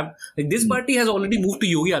party. You have like this party has already moved to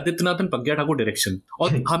Yogi Adityanath and Pragya Thakur direction.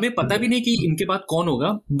 और हमें पता भी नहीं कि इनके बाद कौन होगा,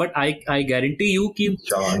 but I guarantee you कि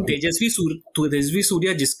तेजस्वी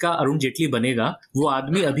सूर्या जिसका अरुण जेटली बनेगा, वो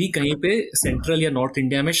आदमी अभी कहीं पे सेंट्रल या नॉर्थ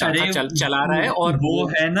इंडिया में शाखा चला रहा है और वो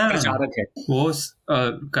है ना प्रचारक है। वो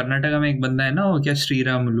कर्नाटका में एक बंदा है ना, वो क्या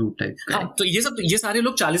श्रीरामुलु टाइप का। हाँ, तो ये सारे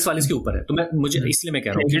लोग 40 के ऊपर है। तो मुझे इसलिए मैं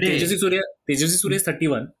कह रहा हूँ Tejasvi Surya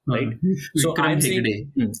 31, right? So I am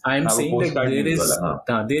saying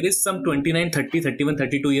that there is some 29, 30, 31,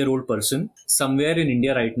 32-year-old person somewhere in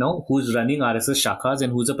India right now who's running RSS shakhas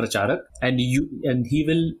and who's a pracharak, and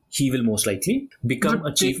he will most likely become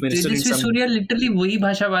a chief minister in some. Tejasvi Surya literally वही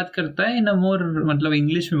भाषा बात करता है, इन अ मोर मतलब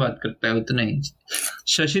English में बात करता है, उतना ही।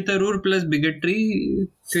 Shashi Tharoor plus bigotry,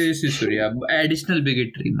 Tejasvi Surya additional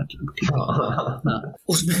bigotry, मतलब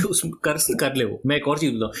उसमें कर ले वो। मैं एक और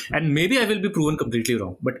चीज बोलता हूँ, and maybe I will be proven completely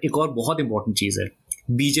wrong, but एक और बहुत इंपॉर्टेंट चीज है,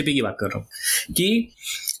 बीजेपी की बात कर रहा हूँ, कि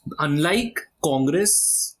अनलाइक कांग्रेस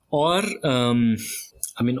और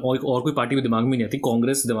आई मीन और कोई पार्टी में दिमाग में नहीं आती,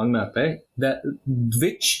 कांग्रेस दिमाग में आता है,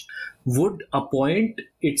 which would appoint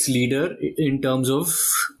its leader in terms of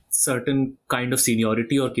certain kind of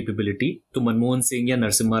seniority और capability, तो मनमोहन सिंह या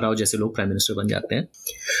नरसिम्हा राव जैसे लोग प्राइम मिनिस्टर बन जाते हैं।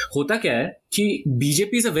 होता क्या है कि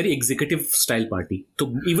BJP is a very executive style party,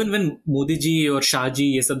 तो इवन व्हेन मोदी जी और शाह जी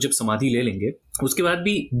ये सब जब समाधि ले लेंगे, उसके बाद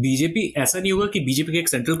भी बीजेपी ऐसा नहीं होगा कि बीजेपी का एक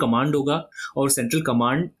सेंट्रल कमांड होगा और सेंट्रल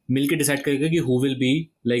कमांड मिलकर डिसाइड करेगा कि who will be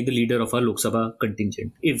like the leader of our Lok Sabha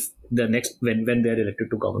contingent if the next when they are elected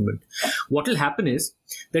to government. What will happen is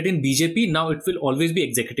that in BJP now it will always be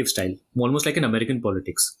executive style, almost like in American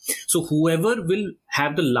politics. So whoever will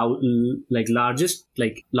have the largest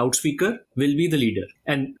loudspeaker will be the leader.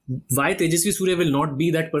 And why Tejasvi Surya will not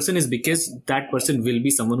be that person is because that person will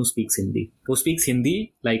be someone who speaks Hindi. Who speaks Hindi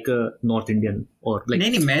like a North Indian और like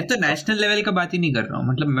नहीं मैं तो national level का बात ही नहीं कर रहा हूँ,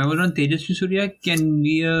 मतलब मैं बोल रहा हूँ Tejasvi Surya can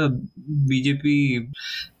be a BJP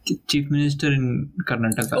chief minister in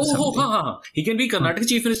Karnataka. He can be Karnataka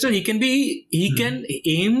chief minister. He can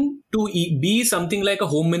aim to be something like a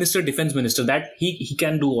home minister, defense minister. That he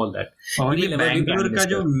can do all that. और ये बैंगलोर का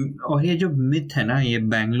जो और ये जो myth है ना, ये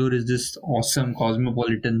Bangalore is this awesome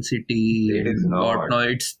cosmopolitan city. It is not. No,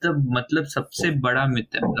 it's the मतलब सबसे बड़ा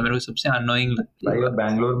myth है, मतलब मेरे को सबसे annoying लगती है. like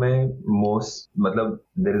बैंगलोर में मतलब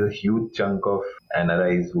there is a huge chunk of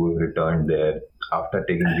NRIs who have returned there after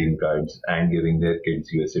taking green cards and giving their kids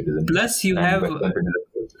US citizens. Plus you have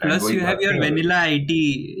your vanilla IT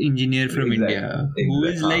engineer from India who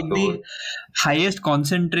is like the highest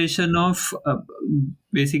concentration of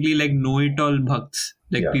basically like know-it-all bhakts,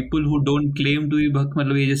 like people who don't claim to be भक्त,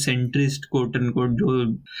 मतलब ये जो centrist quote unquote जो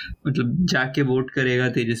मतलब जाके vote करेगा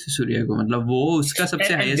तेजस्वी सूर्या को, मतलब वो उसका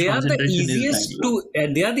सबसे highest concentration is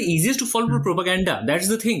they are the easiest to fall for propaganda. That's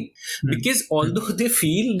the thing. Because although they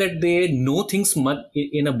feel that they know things much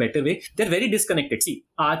in a better way, they're very disconnected. See,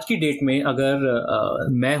 आज की date में अगर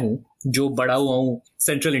मैं हूँ जो बड़ा हुआ हूँ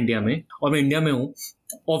सेंट्रल इंडिया में और मैं इंडिया में हूँ,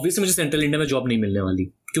 ऑब्वियसली मुझे सेंट्रल इंडिया में जॉब नहीं मिलने वाली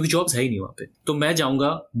क्योंकि जॉब्स है ही नहीं वहाँ पे, तो मैं जाऊँगा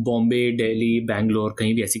बॉम्बे, दिल्ली, बैंगलोर,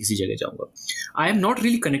 कहीं भी ऐसी किसी जगह जाऊँगा. I am not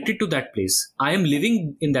really connected to that place. I am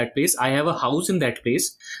living in that place. I have a house in that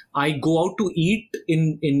place. I go out to eat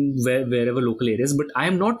in wherever local areas, but I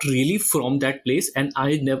am not really from that place, and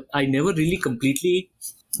I never really completely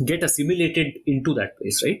get assimilated into that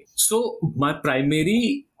place, right? So my primary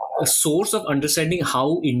source of understanding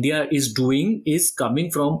how India is doing is coming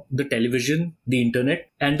from the television, the internet,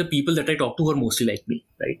 and the people that I talk to who are mostly like me,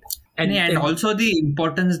 right? And also the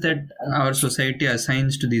importance that our society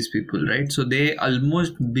assigns to these people, right? So they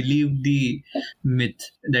almost believe the myth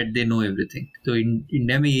that they know everything. So in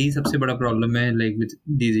India में यही सबसे बड़ा problem है, like with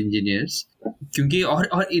these engineers, क्योंकि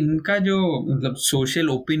और इनका जो मतलब social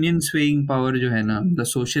opinion swaying power जो है ना, the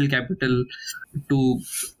social capital to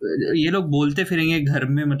ये लोग बोलते फिरेंगे घर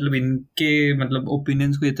में, मतलब इनके मतलब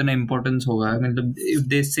opinions को इतना importance होगा, मतलब if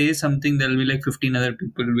they say something there will be like 15 other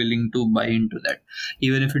people willing to buy into that,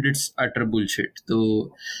 even if it is utter bullshit. तो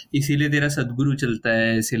इसीलिए तेरा सदगुरु चलता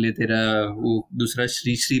है, इसीलिए तेरा वो दूसरा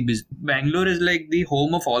Shri Bangalore is like the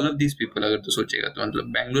home of all of these people. अगर तू सोचेगा तो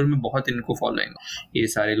मतलब बैंगलोर में बहुत इनको फॉलोइंग ये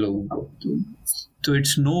सारे लोगों को, तो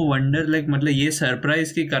इट्स नो वंडर लाइक मतलब ये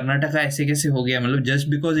सरप्राइज कि कर्नाटका ऐसे कैसे हो गया, मतलब just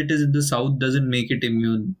because it is in the south doesn't make it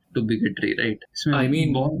immune to bigotry, right? I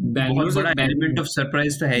mean बहुत बड़ा एलिमेंट ऑफ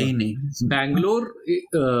सरप्राइज तो है ही नहीं. बैंगलोर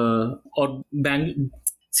और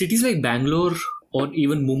cities like Bangalore or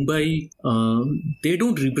even Mumbai, they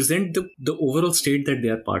don't represent the overall state that they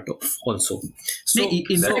are part of also. So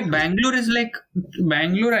in fact Bangalore is like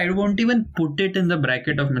Bangalore, I won't even put it in the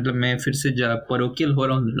bracket of, मतलब मैं फिर से parochial हो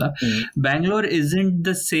रहा हूँ थोड़ा. Bangalore isn't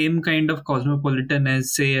the same kind of cosmopolitan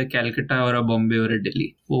as say a Calcutta or a Bombay or a Delhi.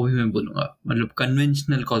 वो भी मैं बोलूँगा, मतलब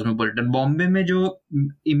conventional cosmopolitan. Bombay में जो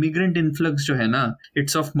immigrant influx जो है ना,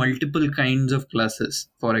 it's of multiple kinds of classes,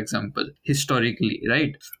 for example, historically,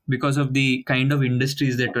 right? Because of the kind of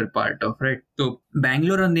industries that were part of, right? So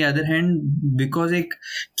Bangalore on the other hand, because एक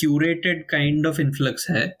curated kind of influx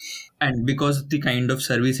है and because of the kind of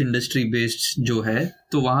service industry based जो है,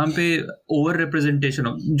 तो वहाँ पे over representation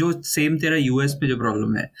of जो same तेरा US पे जो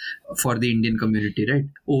problem है for the Indian community, right?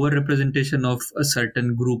 Over representation of a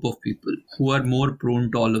certain group of people who are more prone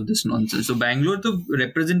to all of this nonsense. So Bangalore तो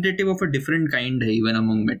representative of a different kind है even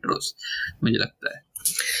among metros, मुझे लगता है.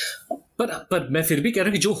 पर मैं फिर भी कह रहा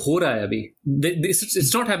हूँ कि जो हो रहा है अभी,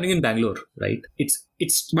 it's not happening in Bangalore, right?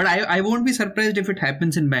 It's but I won't be surprised if it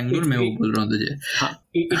happens in Bangalore. मैं वो बोल रहा हूँ तुझे.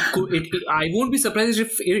 I won't be surprised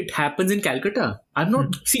if it happens in Calcutta. I'm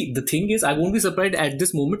not. See, the thing is, I won't be surprised at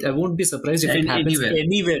this moment. I won't be surprised if it happens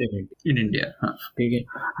anywhere in India. Okay.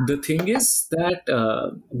 The thing is that,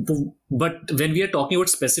 but when we are talking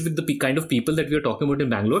about specific the kind of people that we are talking about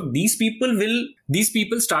in Bangalore, these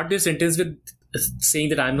people start their sentence with saying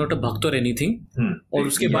that I'm not a bhakt or anything, और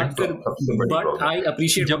उसके बाद फिर but I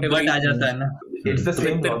appreciate जब but आ जाता है ना, it's the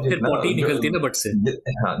same logic ना, पोटी निकलती है ना बट से.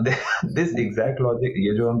 हाँ, this exact logic,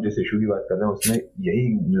 ये जो हम जिस इशू की बात कर रहे हैं उसमें यही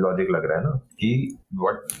लॉजिक लग रहा है ना कि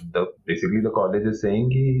what the basically the college is saying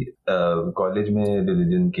कि कॉलेज में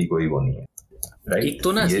रिलीजन की कोई वो नहीं है. Right? एक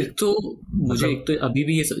तो ना एक तो मुझे एक तो अभी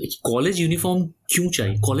भी ये कॉलेज यूनिफॉर्म क्यों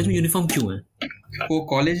चाहिए? कॉलेज में यूनिफॉर्म क्यों है? वो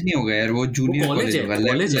कॉलेज नहीं होगा यार, वो जूनियर कॉलेज है,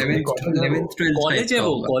 11th 12th कॉलेज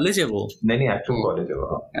है वो नहीं एक्चुअल कॉलेज है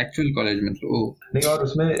वो, एक्चुअल कॉलेज मतलब नहीं. और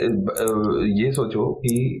उसमें ये सोचो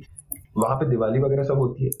कि वहां पे दिवाली वगैरह सब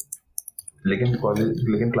होती है,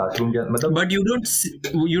 लेकिन क्लासरूम के मतलब but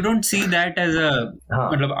you don't see that as a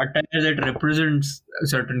मतलब attire that represents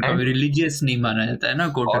certain religious नहीं माना जाता है ना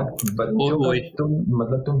कोटा।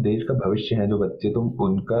 तुम देश का भविष्य है जो बच्चे, तुम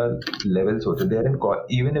उनका लेवल सोचो। They are in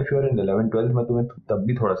even if you are in 11th 12th मैं तुम्हें तब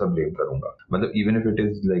भी थोड़ा सा ब्लेम करूंगा, मतलब even if it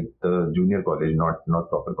is like the junior college, not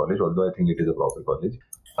proper college, although I think it is a proper college.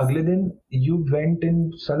 अगले दिन यू वेंट इन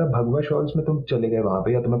साला भगवा शॉल्स में तुम चले गए वहां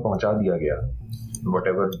पे, या तुम्हें पहुंचा दिया गया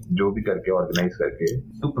whatever जो भी करके ऑर्गेनाइज करके,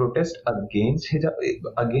 तो प्रोटेस्ट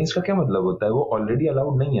अगेंस्ट का क्या मतलब होता है? वो ऑलरेडी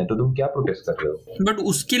अलाउड नहीं है तो तुम क्या प्रोटेस्ट कर रहे हो? बट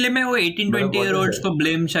उसके लिए मैं वो 18-20 ईयर ओल्ड्स को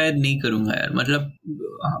ब्लेम शायद नहीं करूंगा यार, मतलब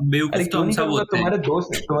बेवकूफ तो हम सब होते हैं।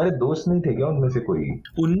 तुम्हारे दोस्त नहीं थे क्या उनमें से कोई?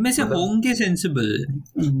 उनमें से होंगे सेंसिबल,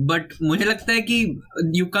 बट मुझे लगता है कि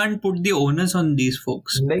you can't put the onus on these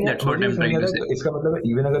folks. That's what I am trying to say. इसका मतलब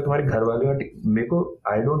इवन अगर तुम्हारे घर वाले, मेरे को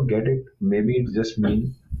I don't get it, maybe it's just me,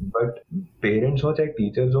 but parents हो चाहे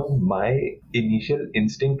टीचर्स हो, my initial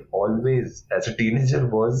instinct always as a teenager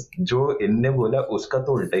was जो इनने बोला उसका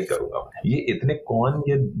तो उल्टा ही करूंगा। ये इतने कौन,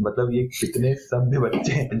 ये मतलब ये कितने सभ्य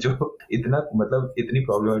बच्चे हैं जो इतना मतलब इतनी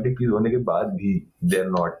प्रॉब्लमेटिक चीज होने के बाद भी दे आर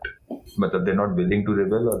नॉट, मतलब they're not willing to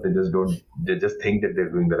rebel, or they just think that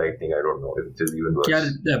they're doing the right thing. I don't know, it's just even worse. यार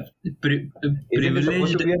privileged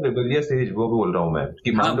supposed to be a rebellious age, वो बोल रहा हूँ मैं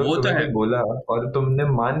कि मान लो तुमने बोला और तुमने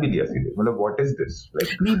मान भी लिया सीधे, मतलब what is this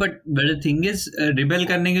like? नहीं, but the thing is rebel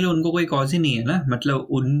करने के लिए उनको कोई कॉज ही नहीं है ना, मतलब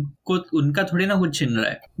उनका थोड़ी ना कुछ छिन रहा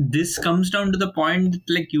है। This comes down to the point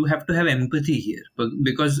that like you have to have empathy here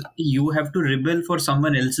because you have to rebel for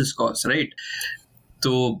someone else's cause, right?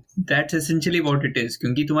 तो that's essentially what it is,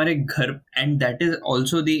 क्योंकि तुम्हारे घर, and that is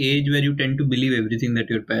also the age where you tend to believe everything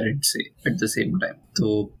that your parents say at the same time.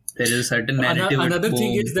 So there is a certain narrative. Another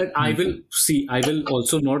thing is that I will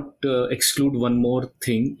also not exclude one more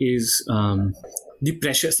thing is the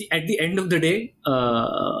pressure. See, at the end of the day,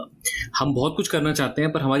 हम बहुत कुछ करना चाहते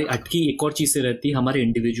हैं पर हमारी अटकी एक और चीज से रहती है, हमारे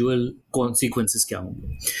इंडिविजुअल कॉन्सिक्वेंसेस क्या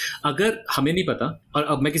होंगे। अगर हमें नहीं पता, और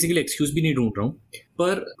अब मैं किसी के लिए एक्सक्यूज भी नहीं ढूंढ रहा हूँ,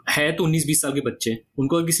 पर है तो 19-20 साल के बच्चे,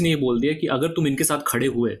 उनको अगर किसी ने ये बोल दिया कि अगर तुम इनके साथ खड़े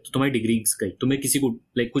हुए तो तुम्हारी डिग्री गई, तुम्हें किसी को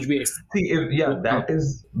लाइक कुछ भी that is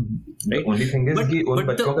the only thing is कि उन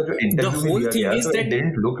बच्चों का जो इंटरव्यू लिया गया तो it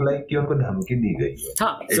didn't look like कि उनको धमकी दी गई है।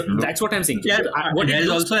 हाँ, that's what I'm saying. There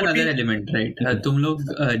is also another element, right? तुम लोग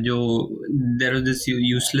जो there was this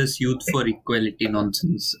useless youth for equality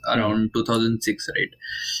nonsense around 2006, right?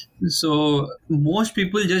 So most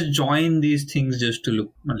people just join these things just to look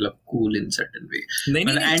मतलब cool in certain way.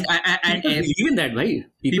 And believe in that, भाई।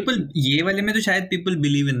 People ये वाले में तो शायद people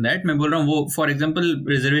believe in that। मैं बोल रहा हूँ वो for example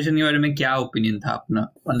reservation के बारे में क्या opinion था अपना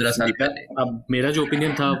 15 साल पहले? अब मेरा जो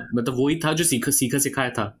opinion था मतलब वही था जो सीखा सिखाया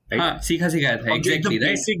था, right? हाँ, सीखा सिखाया था, exactly,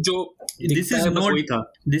 right? Basic जो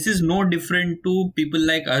this is no different to people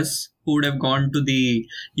like us who would have gone to the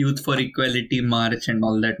Youth for Equality march and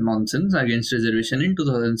all that nonsense against reservation in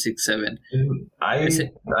 2006-07.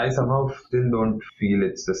 I somehow still don't feel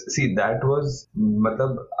it's this. See, that was,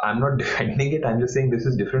 matlab, I'm not defending it. I'm just saying this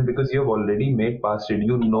is different because you have already made past it.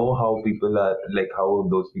 You know how people are, like how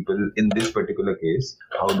those people in this particular case,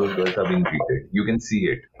 how those girls are being treated. You can see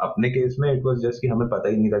it. अपने case में it was just कि हमें पता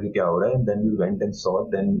ही नहीं था कि क्या हो रहा है, and then we went and saw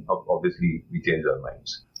it. Then obviously we changed our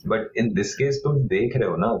minds. But in this case तुम देख रहे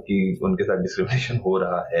हो ना कि उनके साथ discrimination हो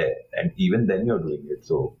रहा है, and even then you're doing it.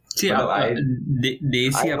 So see, I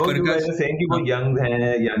know you guys are saying कि वो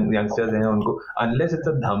youngsters हैं, उनको unless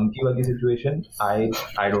it's a धमकी वाली situation,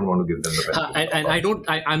 I don't want to give them the benefit.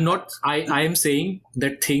 And I am saying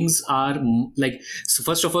that things are like,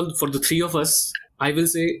 so first of all, for the three of us, I will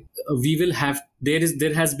say we will have,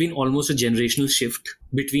 there has been almost a generational shift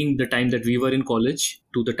between the time that we were in college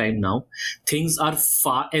to the time now.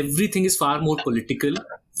 Everything is far more political,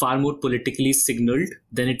 far more politically signaled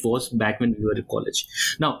than it was back when we were in college.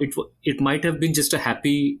 Now it might have been just a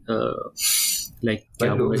happy like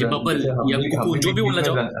bubble या जो भी बोलना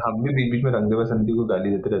चाहो, हम भी बीच में रंगदे बसंती को गाली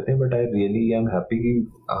देते रहते हैं, but I really am happy कि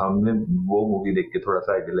हमने वो मूवी देख के थोड़ा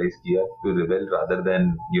सा आइडियलाइज किया to rebel rather than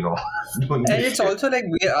you know and it's also like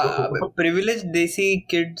privileged desi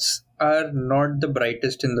kids are not the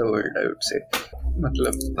brightest in the world, I would say.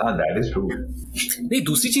 मतलब that is true. नहीं,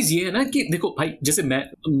 दूसरी चीज ये है ना कि देखो भाई, जैसे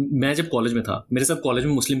मैं जब कॉलेज में था, मेरे साथ कॉलेज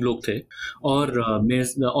में मुस्लिम लोग थे और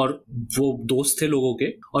वो दोस्त थे लोगों के,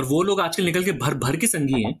 और वो लोग आजकल निकल के भर के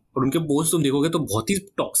संगी हैं, और उनके बोझ तुम देखोगे तो बहुत ही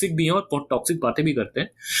टॉक्सिक भी हैं और बहुत टॉक्सिक बातें भी करते हैं,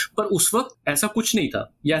 पर उस वक्त ऐसा कुछ नहीं था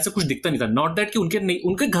या ऐसा कुछ दिखता नहीं था। नॉट दैट कि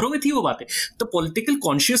उनके घरों में थी वो बातें। The political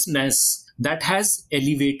consciousness that has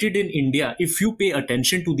elevated in India, if you pay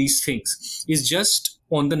attention to these things, is just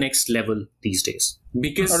on the next level these days.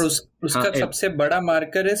 Because और उसका सबसे बड़ा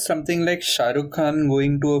marker is something like Shahrukh Khan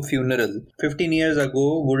going to a funeral 15 years ago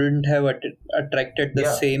wouldn't have attracted the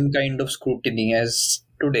same kind of scrutiny as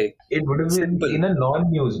today. It would have been in a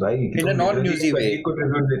non-news way. In a non-newsy way.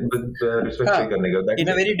 In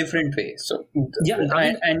a very different way. So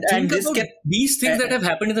and these things that have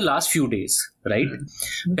happened in the last few days, right?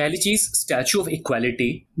 पहली चीज statue of equality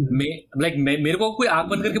में like मेरे को कोई आंख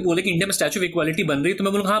बंद करके बोले कि इंडिया में स्टैचू ऑफ इक्वालिटी बन रही है तो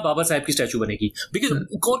मैं बोलूँगा हाँ बाबा साहब की स्टैचू बनेगी,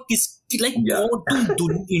 बिकॉज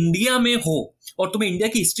तुम इंडिया में हो और तुम्हें इंडिया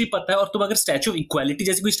की हिस्ट्री पता है और तुम अगर स्टैचू ऑफ इक्वालिटी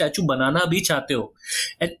जैसी कोई स्टैचू बनाना भी चाहते हो,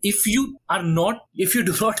 and if you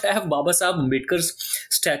do not have Baba Saheb Ambedkar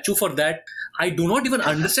statue for that, I do not even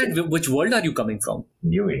understand which world are you coming from.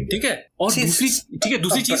 ठीक है. और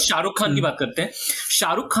दूसरी चीज शाहरुख खान की बात करते हैं.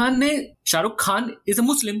 Shahrukh Khan is a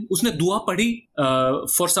Muslim, उसने दुआ पढ़ी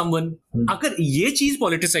फॉर समवन. अगर ये चीज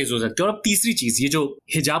पॉलिटिसाइज हो सकती है. और अब तीसरी चीज, ये जो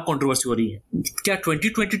हिजाब कंट्रोवर्सी हो रही है, क्या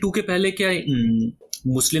 2022 के पहले क्या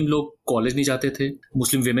मुस्लिम लोग कॉलेज नहीं जाते थे,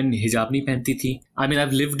 मुस्लिम विमेन हिजाब नहीं पहनती थी? I mean I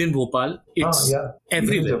have lived in Bhopal, it's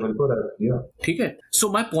everywhere. ठीक है. So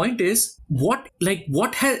my point is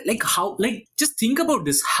what has how just think about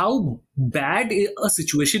this, how bad a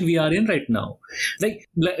situation we are in right now.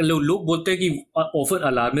 लोग बोलते हैं कि ऑफर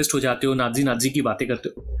अलार्मिस्ट हो जाते हो, नाजी की बातें करते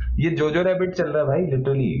हो. ये जोजो रैबिट चल रहा है भाई,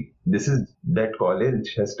 literally. This is that college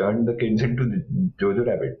has turned the kids into Jojo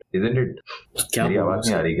Rabbit, isn't it? क्या मेरी आवाज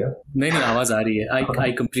नहीं आ रही क्या? नहीं आवाज आ रही है.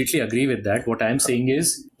 I completely agree with that. What I am saying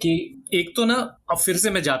is कि एक तो ना, अब फिर से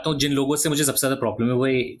मैं जाता हूँ जिन लोगों से मुझे सबसे ज्यादा प्रॉब्लम है वो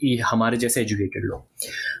हमारे जैसे एजुकेटेड लोग,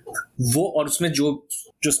 वो और उसमें जो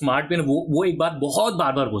स्मार्ट भी है वो एक बात बहुत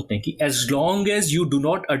बार बोलते हैं कि as long as you do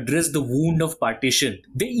not address the wound of partition,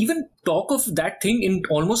 they even talk of that thing in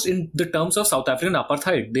almost in the terms of South African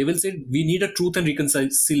apartheid. They will say we need a truth and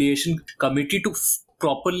reconciliation committee to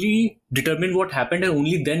properly determine what happened and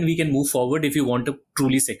only then we can move forward if you want a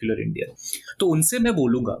truly secular India. तो उनसे मैं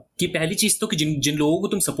बोलूंगा कि पहली चीज तो कि जिन लोगों को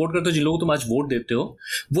तुम सपोर्ट करते हो, जिन लोगों को तुम आज वोट देते हो,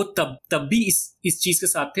 वो तब भी इस चीज के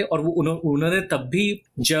साथ थे. और वो उन्होंने तब भी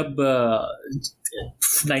जब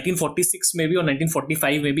 1946 में भी और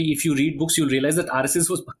 1945 में भी, if you read books you'll realize that RSS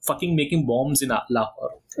was fucking making bombs in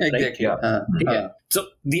Lahore. Exactly. Right? So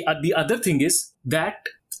the other thing is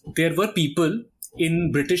that there were people in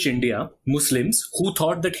British India, Muslims, who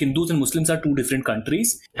thought that Hindus and Muslims are two different countries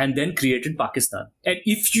and then created Pakistan. And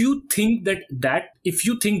if you think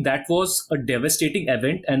that was a devastating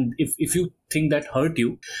event, and if you think that hurt you,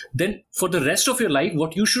 then for the rest of your life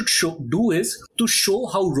what you should do is to show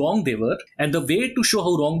how wrong they were, and the way to show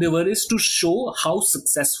how wrong they were is to show how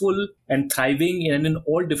successful and thriving and in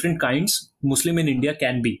all different kinds Muslim in India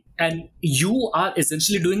can be. And you are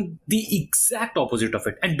essentially doing the exact opposite of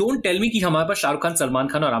it. And don't tell me कि हमारे पास शाहरुख खान, सलमान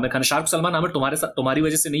खान और आमिर खान. शाहरुख सलमान आमिर तुम्हारी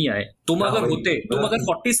वजह से नहीं आए. तुम अगर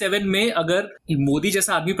 47 में अगर मोदी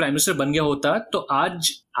जैसा आदमी प्राइम मिनिस्टर बन गया होता तो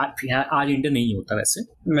आज इंडिया नहीं होता. वैसे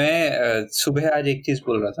मैं सुबह आज एक चीज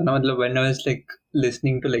बोल रहा था ना, मतलब when I was like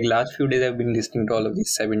listening to, like last few days I've been listening to all of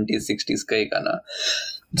these 70s 60s का गाना.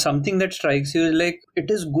 Something that strikes you is like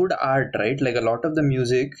it is good art, right? Like a lot of the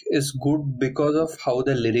music is good because of how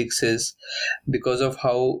the lyrics is, because of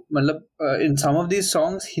how in some of these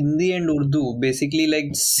songs Hindi and Urdu basically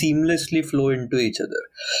like seamlessly flow into each other.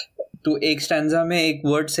 तो एक stanza में एक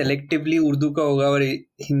word selectively Urdu का होगा और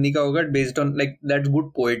हिंदी का होगा, based on like that's good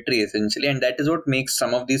poetry essentially, and that is what makes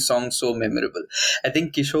some of these songs so memorable. I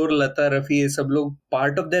think किशोर, लता, रफी, ये सब लोग,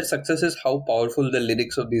 part of their success is how powerful the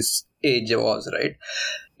lyrics of this as was, right?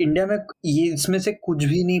 India में ये इसमें से कुछ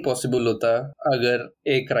भी नहीं पॉसिबल होता अगर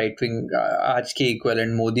एक राइट विंग आज के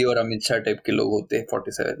इक्विवेलेंट मोदी और अमित शाह टाइप के लोग होते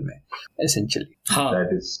 47 में एसेंशियली. हाँ,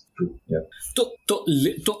 that is true. Yeah.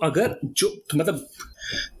 तो अगर जो मतलब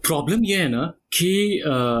प्रॉब्लम ये है ना कि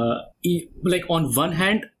like on one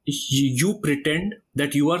hand you pretend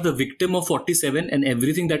that you are the victim of 47 and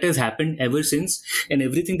everything that has happened ever since and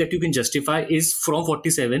everything that you can justify is from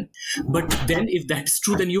 47, but then if that is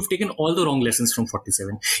true then you've taken all the wrong lessons from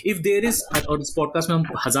 47. If there is, और इस podcast में हम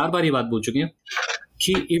 1000 बार ये बात बोल चुके हैं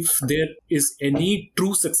कि if there is any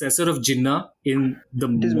true successor of Jinnah in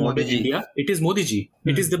the modern India, it is Modi ji,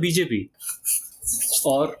 it is the BJP.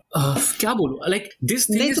 और क्या बोलूं, लाइक दिस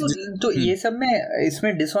थिंग तो ये सब में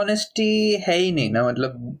इसमें डिसऑनेस्टी है ही नहीं ना.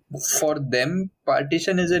 मतलब for them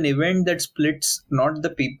partition is an event that splits not the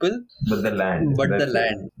people but the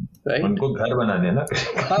land, right? उनको घर बनाने ना,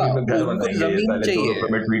 उनको जमीन चाहिए.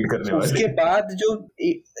 उसके बाद जो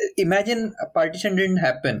imagine partition didn't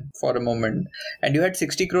happen for a moment and you had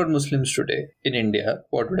 60 crore Muslims today in India,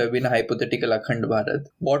 what would have been a hypothetical Akhand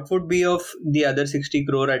Bharat? What would be of the other 60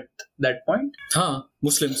 crore at that point? हाँ,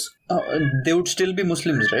 Muslims. They would still be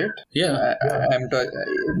Muslims, right? Yeah.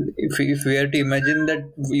 If we are to imagine that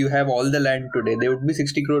you have all the land today, there would be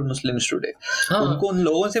 60 crore Muslims today. उनको उन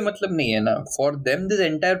लोगों से मतलब नहीं है ना. For them, this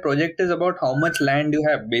entire project is about how much land you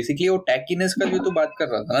have. Basically, वो tackiness का जो तू बात कर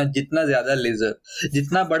रहा था ना, जितना ज्यादा लेजर,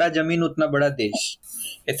 जितना बड़ा जमीन उतना बड़ा देश.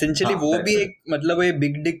 Essentially वो भी एक मतलब ये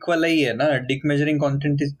बिग डिक वाला ही है ना. डिक मेजरिंग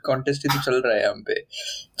कॉन्टेस्ट ही तो चल रहा है यहाँ पे.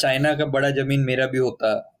 चाइना का बड़ा जमीन मेरा भी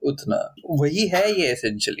होता उतना. वही है ये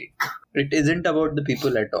essentially. It isn't about the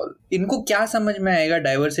people at all. इनको क्या समझ में आएगा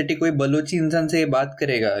डाइवर्सिटी? कोई बलोची इंसान से ये बात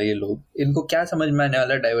करेगा ये लोग? इनको क्या समझ में आने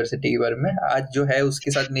वाला डाइवर्सिटी के बारे में? आज जो है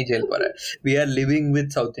उसके साथ नहीं झेल पा रहा है. We are living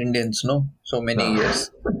with South Indians, no? So many years.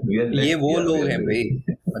 ये वो लोग हैं भाई.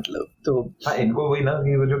 मतलब तो हाँ, इनको वही ना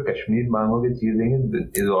कि वो जो कश्मीर मांगोगे चीजें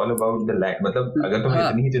is all about the land. मतलब अगर तुम्हें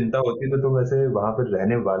इतनी ही चिंता होती तो तुम ऐसे वहां पर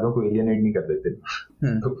रहने वालों को एलियनेट नहीं कर देते.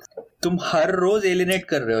 तुम हर रोज एलिनेट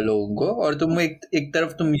कर रहे हो लोगों को, और तुम एक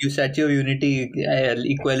तरफ तुम statue of unity,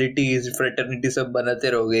 equality, fraternity सब बनाते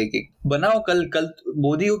रहोगे. कि बनाओ. कल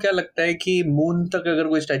मोदी को क्या लगता है कि मून तक अगर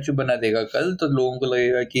कोई स्टैच्यू बना देगा कल, तो लोगों को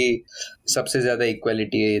लगेगा कि सबसे ज्यादा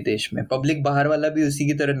इक्वालिटी है ये देश में. पब्लिक बाहर वाला भी उसी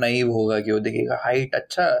की तरह नाइव होगा कि वो देखेगा हाइट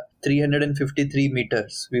अच्छा 353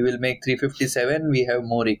 meters, we will make 357, we have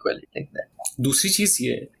more equality like that. दूसरी चीज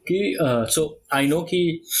ये है कि सो आई नो कि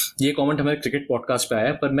ये कमेंट हमारे क्रिकेट पॉडकास्ट पे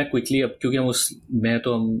आया, पर मैं क्विकली अब क्योंकि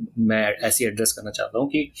मैं ऐसे एड्रेस करना चाहता हूँ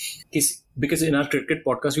कि because in our cricket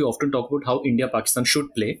podcast we often talk about how India Pakistan should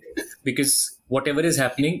play, because whatever is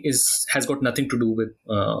happening has got nothing to do with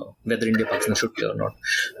whether India Pakistan should play or not.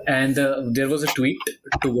 And there was a tweet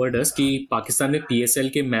toward us कि पाकिस्तान में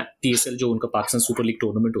PSL जो उनका Pakistan super league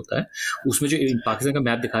tournament होता है, उसमें जो पाकिस्तान का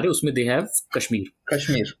map दिखा रहे हैं उसमें they have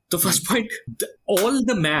कश्मीर. तो first point, all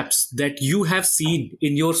the maps that you have seen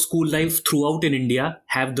in your school life throughout in India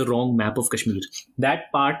have the wrong map of Kashmir. That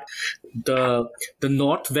part, the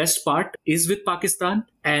northwest part is with Pakistan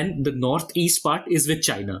and the northeast part is with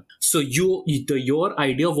China. So your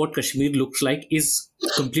idea of what Kashmir looks like is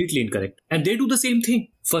completely incorrect. And they do the same thing.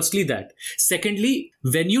 Firstly, that. Secondly,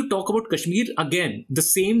 when you talk about Kashmir, again, the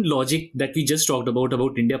same logic that we just talked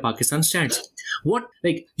about India-Pakistan stands.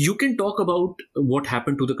 You can talk about what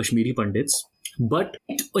happened to the Kashmiri Pandits, but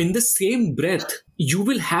in the same breath, you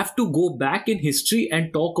will have to go back in history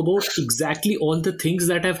and talk about exactly all the things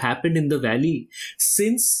that have happened in the valley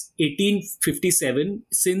since 1857,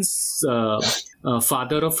 since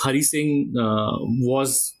father of Hari Singh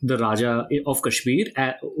was the Raja of Kashmir,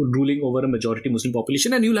 ruling over a majority Muslim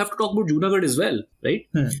population, and you'll have to talk about Junagadh as well, right?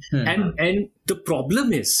 And the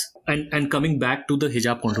problem is, and coming back to the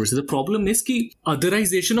hijab controversy, the problem is कि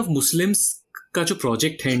otherization of Muslims का जो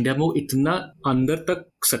project है India में वो इतना अंदर तक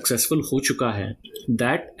successful हो चुका है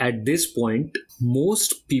that at this point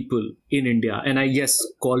most people in India, and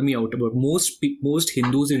call me out, but most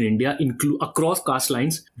Hindus in India, across caste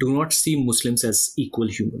lines, do not see Muslims as equal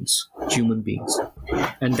human beings,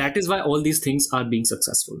 and that is why all these things are being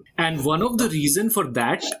successful. And one of the reason for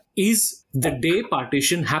that is the day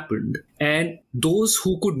partition happened, and those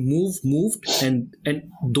who could moved, and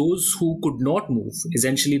those who could not move,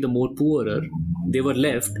 essentially the more poorer, they were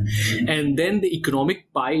left, and then the economic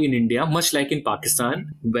pie in India, much like in Pakistan,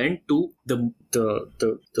 went to the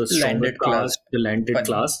landed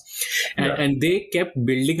class, and they kept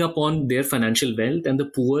building upon their financial wealth, and the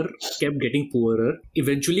poor kept getting poorer,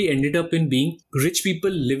 eventually ended up in being rich people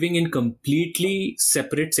living in completely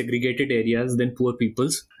separate, segregated areas than poor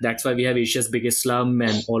people's. That's why we have Asia's biggest slum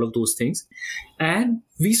and all of those things. And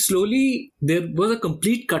there was a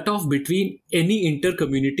complete cutoff between any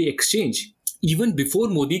inter-community exchange. Even before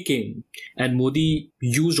Modi came and Modi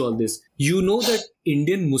used all this, you know that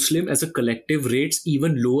Indian Muslim as a collective rates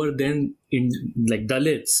even lower than in like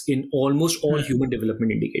Dalits in almost all human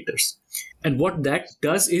development indicators. And what that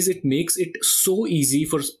does is it makes it so easy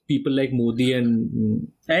for people like Modi and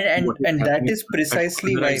that is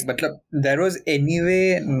precisely why there was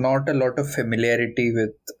anyway not a lot of familiarity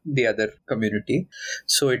with the other community,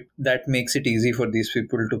 so that makes it easy for these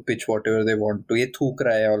people to pitch whatever they want to. Ye thuk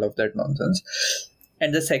raha hai, all of that nonsense.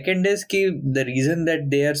 And the second is the reason that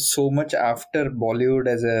they are so much after Bollywood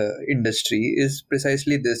as a industry is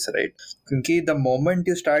precisely this, right? Because the moment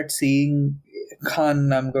you start seeing Khan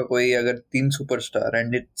नाम का कोई अगर 3 superstar,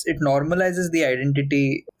 and it normalizes the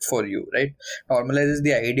identity for you, right? Normalizes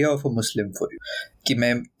the idea of a Muslim for you. कि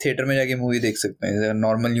मैं theatre में जाके movie देख सकता हूँ, a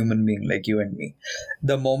normal human being like you and me.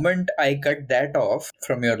 The moment I cut that off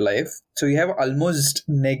from your life, so you have almost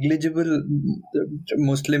negligible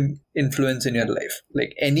Muslim influence in your life,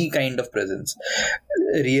 like any kind of presence,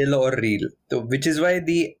 real or real. So which is why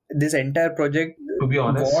this entire project to be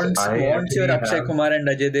honest, wants your Akshay Kumar and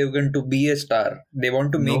Ajay Devgan to be a star. They want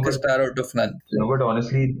to make a star out of none. No, but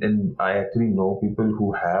honestly, I actually know people who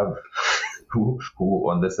have who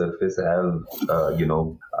on the surface have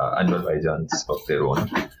Anwar Bhaijans of their own,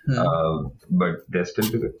 but they're still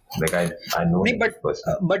bigger. Like I know. नहीं,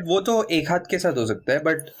 but वो तो एक हाथ के साथ हो सकता है.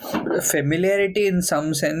 But familiarity in some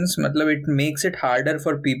sense, मतलब it makes it harder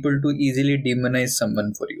for people to easily demonize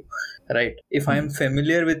someone for you, right? If I am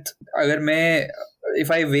familiar with, अगर मैं if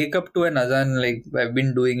I wake up to an azan, like I've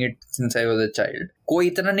been doing it since I was a child, कोई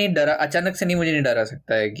इतना नहीं डरा, अचानक से नहीं मुझे नहीं डरा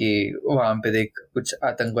सकता है कि वहां पे देख कुछ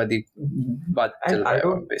आतंकवादी बात चल रहा है,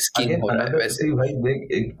 वहां पे स्कीम हो रहा है. वैसे भाई देख,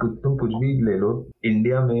 तुम कुछ भी ले लो,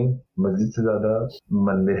 इंडिया में मस्जिद से ज्यादा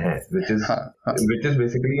मंदिर हैं, which is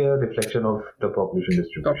basically a reflection of the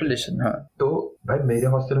population. हाँ. तो भाई मेरे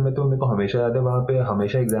हॉस्टल में तो मेरे को हमेशा याद है, वहाँ पे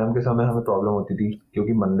हमेशा एग्जाम के समय हमें प्रॉब्लम होती थी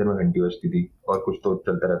क्योंकि मंदिर में घंटी बजती थी और कुछ तो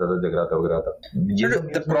चलता रहता था, जगराता वगैरह.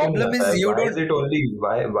 The problem is you don't.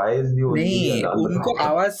 Why is the only? नहीं, उनको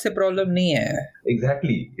आवाज से प्रॉब्लम नहीं है.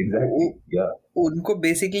 Exactly. Yeah. उनको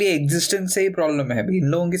बेसिकली एग्जिस्टेंस से ही प्रॉब्लम है. इन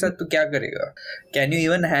लोगों के साथ तो क्या करेगा? Can you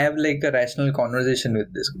even have like a rational conversation with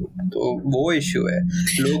this group? तो वो इश्यू है.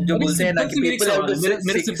 लोग जो बोलते हैं ना कि मेरा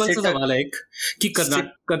सिंपल सा सवाल है कि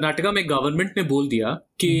कर्नाटका में गवर्नमेंट ने बोल दिया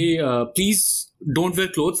कि please don't wear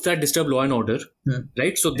clothes that disturb law and order,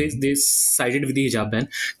 right? So they sided with the hijab ban.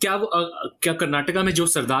 क्या कर्नाटका में जो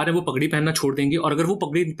सरदार है वो पगड़ी पहनना छोड़ देंगे? और अगर वो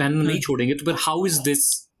पगड़ी पहनना नहीं छोड़ेंगे तो फिर how is this?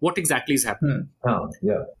 What exactly is happening?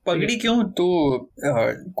 पगड़ी क्यों? तो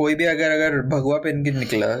कोई भी अगर भगवा पहन के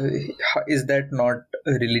निकला, is that not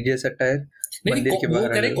religious attire? नहीं, वो कह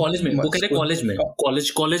रहे कॉलेज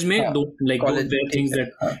में don't wear things that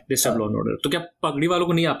disturb law and order. तो क्या पगड़ी वालों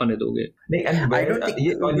को नहीं आने दोगे? नहीं,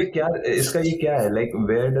 ये क्या है? Like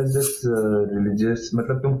where does this religious,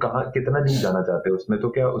 मतलब तुम कहाँ कितना नहीं जाना चाहते हो उसमें? तो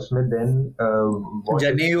क्या उसमें then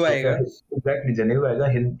जनेऊ आएगा? Exactly, जनेऊ आएगा.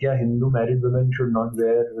 क्या Hindu married women should not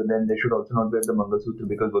wear, then they should also not wear the mangalsutra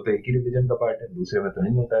because वो तो एक ही religion का part है, दूसरे में तो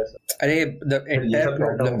नहीं होता ऐसा. अरे the entire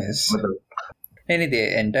problem is नहीं, the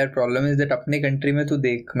entire problem is that अपने कंट्री में तो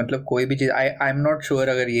देख, मतलब कोई भी चीज, आई एम नॉट श्योर,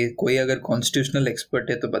 अगर कॉन्स्टिट्यूशनल एक्सपर्ट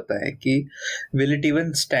है तो पता है कि will it even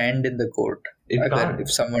stand in the court? If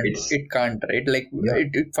someone it can't, right? Like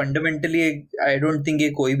it fundamentally I don't think ये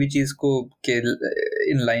कोई भी चीज को के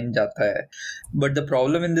in line जाता है. But the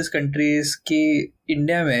problem in this country is कि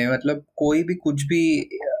इंडिया में मतलब कोई भी कुछ भी,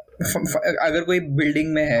 अगर कोई बिल्डिंग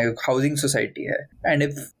में है, हाउसिंग सोसाइटी है, and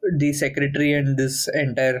if the secretary and this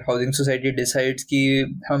entire housing society decides कि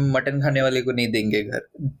हम मटन खाने वाले को नहीं देंगे घर,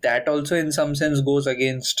 that also in some sense goes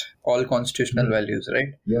against all constitutional values, right?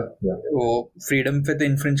 वो फ्रीडम पे तो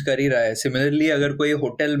इन्फ्रिंज कर ही रहा है. सिमिलरली अगर कोई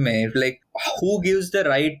होटल में, like who gives the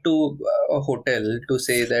right to hotel to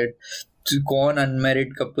say that कौन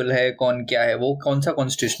अनमैरिड कपल है, कौन क्या है, वो कौन सा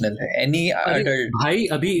कॉन्स्टिट्यूशनल है? एनी अडल्ट भाई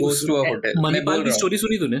अभी मणिपाल की स्टोरी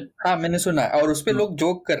सुनी तूने? हाँ, मैंने सुना, और उसपे लोग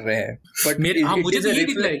जोक कर रहे हैं. बट मुझे तो ये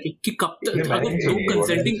दिख रहा है कि कब तक अगर लोग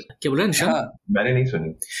कंसल्टिंग, क्या बोल रहे हैं? मैंने नहीं सुनी.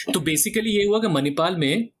 तो बेसिकली ये हुआ कि मणिपाल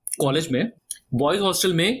में कॉलेज में बॉयज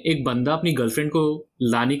हॉस्टल में एक बंदा अपनी गर्लफ्रेंड को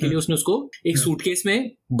लाने के लिए उसने उसको एक सूटकेस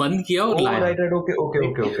में बंद किया और लाया.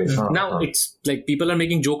 Okay. Now it's like people are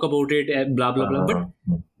making joke about it, blah blah blah.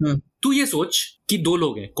 But तू ये सोच कि दो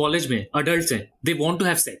लोग हैं कॉलेज में, अडल्ट्स हैं, they want to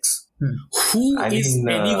have sex. Who is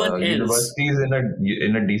anyone else? Universities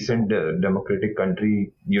in a decent democratic country,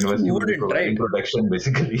 university would provide protection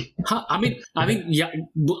basically. हाँ, I mean, yeah.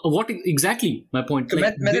 What exactly my point? तो मैं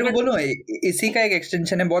तेरे को बोलूँ, इसी का एक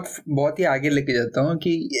एक्सटेंशन है, बहुत ही आगे लेके जाता हूँ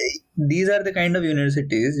कि these are the kind of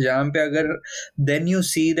universities जहाँ पे अगर then you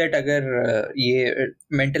see that अगर ये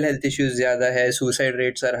mental health issues ज्यादा है, suicide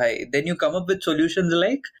rates are high, then you come up with solutions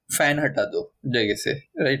like fan हटा दो जगह से,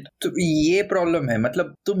 right? तो ये प्रॉब्लम है.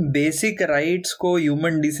 मतलब तुम बेसिक राइट्स को,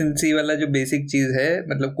 ह्यूमन डिसेंसी वाला जो बेसिक चीज है,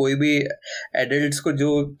 मतलब कोई भी एडल्ट्स को जो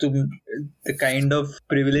तुम the kind of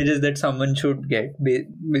privileges that someone should get,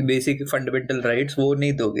 basic fundamental rights, वो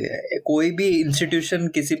नहीं दोगे. कोई भी इंस्टीट्यूशन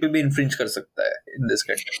किसी पे भी इन्फ्रिंज कर सकता है in this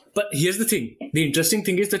country. But here's the thing. The interesting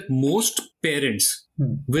thing is that most parents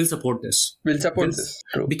will support this.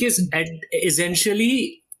 True. Because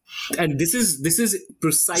essentially, and this is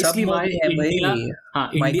precisely why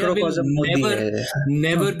India will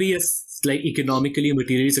never be a like economically and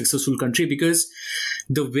materially successful country, because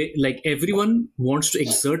the way, like, everyone wants to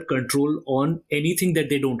exert control on anything that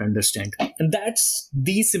they don't understand, and that's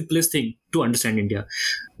the simplest thing to understand India.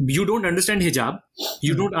 You don't understand hijab,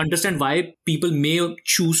 you don't understand why people may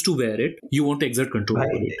choose to wear it, you want to exert control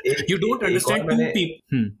over it. You don't understand two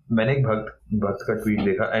people. मैंने एक भक्त का tweet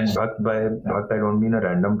देखा, and bhakt I don't mean a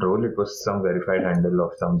random troll, it was some verified handle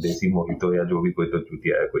of some Desi Mojito या जो भी, कोई तो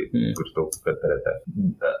चूतिया है, कोई कुछ तो करता रहता है.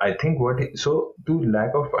 आई थिंक व्हाट, सो तू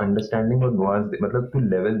लैक ऑफ अंडरस्टैंडिंग और नुआंस, मतलब तू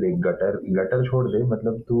लेवल देख, गटर छोड़ दे,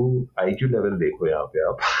 मतलब तू आईक्यू लेवल देखो यहाँ पे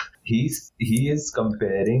आप. He is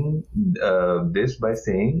comparing this by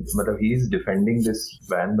saying, मतलब he is defending this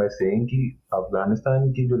ban by saying कि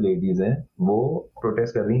अफगानिस्तान की जो लेडीज हैं वो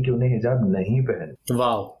प्रोटेस्ट कर रही हैं कि उन्हें हिजाब नहीं पहने.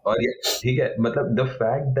 वाओ. और ये ठीक है, मतलब the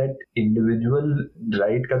fact that individual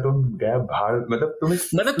right का तुम गया बाहर, मतलब तुम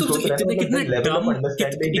कितना dumb.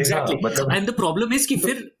 Exactly. And the problem is कि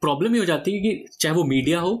फिर प्रॉब्लम ये हो जाती है कि चाहे वो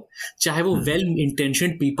मीडिया हो, चाहे वो वेल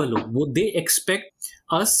इंटेंशन्ड पीपल हो, वो they expect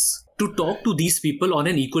us to talk to these people on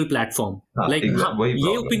an equal platform. Like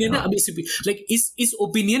ये ओपिनियन है, अब इस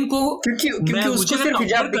ओपिनियन को क्योंकि उसको सिर्फ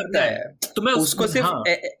हिजाब दिखता है, तो मैं उसको सिर्फ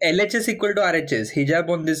LHS equal to RHS, hijab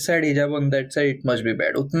on this side, hijab on that side, it must be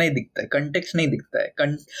bad, उतना ही दिखता है. कंटेक्स्ट नहीं दिखता है,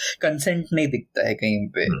 कंसेंट नहीं दिखता है कहीं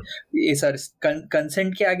पे. ये सारे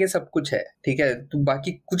कंसेंट के आगे सब कुछ है, ठीक है, तो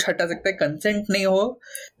बाकी कुछ हटा सकता है. कंसेंट नहीं हो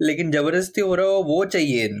लेकिन जबरदस्ती हो रहा हो, वो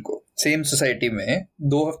चाहिए इनको. सेम सोसाइटी में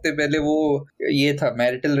 2 हफ्ते पहले वो ये था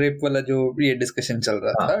मैरिटल रेप वाला जो ये डिस्कशन चल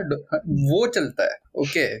रहा था, वो चलता है.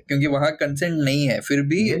 ओके, क्योंकि वहां कंसेंट नहीं है, फिर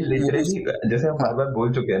भी जैसे हम बार बार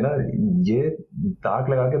बोल चुके हैं ना, ये ताक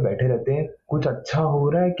लगा के बैठे रहते हैं, कुछ अच्छा हो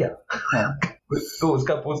रहा है क्या, तो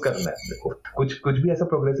उसका अपोज करना है. देखो कुछ भी ऐसा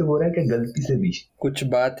प्रोग्रेसिव हो रहा है कि गलती से भी कुछ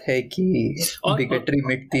बात है कि बिगटरी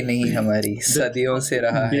मिटती नहीं हमारी, सदियों से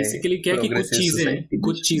रहा है. बेसिकली क्या है कि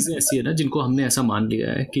कुछ चीजें ऐसी है ना जिनको हमने ऐसा मान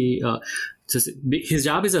लिया है कि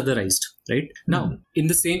hijab is otherized, right? Now in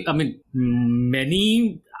the same, I mean, many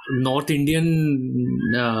North Indian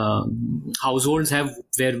households have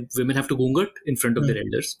where women have to gungat in front of their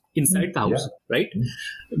elders inside the house, right?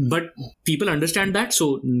 But people understand that, so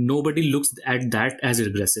nobody looks at that as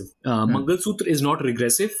regressive. Mangal Sutra is not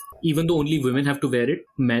regressive, even though only women have to wear it.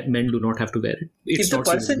 Men do not have to wear it. It's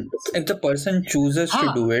if the person chooses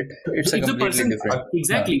to do it, it's a completely different.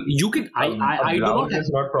 Exactly. You can. I do not.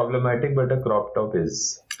 It's not problematic, but a crop top is.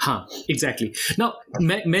 हाँ, exactly. Now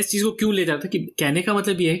मैं इस चीज को क्यों ले जाता कि कहने का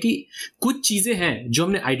मतलब ये है कि कुछ चीजें हैं जो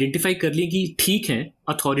हमने आइडेंटिफाई कर ली कि ठीक है,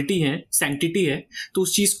 अथॉरिटी है, सैंक्टिटी है, तो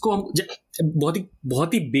उस चीज को हम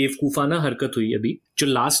बहुत ही बेवकूफाना हरकत हुई अभी. जो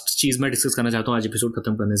लास्ट चीज मैं डिस्कस करना चाहता हूँ आज एपिसोड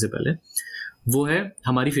खत्म करने से पहले, वो है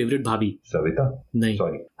हमारी फेवरेट भाभी सविता. नहीं,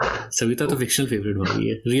 सॉरी, सविता तो फिक्शनल फेवरेट भाभी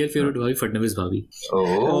है. रियल फेवरेट भाभी फडणवीस भाभी.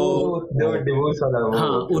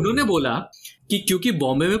 हाँ, उन्होंने बोला कि क्योंकि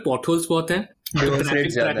बॉम्बे में पॉटहोल्स बहुत है,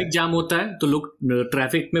 ट्रैफिक जाम होता है, तो लोग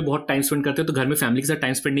ट्रैफिक में बहुत टाइम स्पेंड करते हैं, तो घर में फैमिली के साथ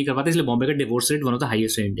टाइम स्पेंड नहीं कर पाते, इसलिए बॉम्बे का divorce rate one of the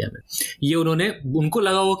highest है इंडिया में. ये उनको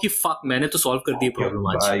लगा हो कि फक, मैंने तो सॉल्व कर दी प्रॉब्लम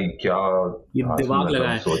आज. क्या ये दिमाग लगा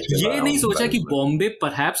है. ये नहीं सोचा कि Bombay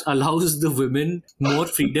perhaps allows the women more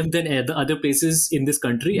freedom than other places in this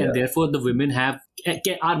country, and therefore the women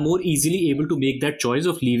are more easily able to make that choice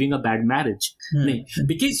of leaving a bad marriage. नहीं,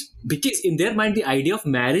 because in their mind the idea of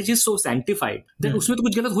marriage is so sanctified that उसमें तो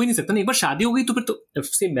कुछ गलत हो ही नहीं सकता. नहीं, एक बार शादी हो गई तो फिर तो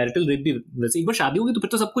से मैरिटल रेप भी वैसे, एक बार शादी हो गई तो फिर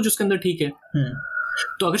तो सब कुछ उसके अंदर ठीक है.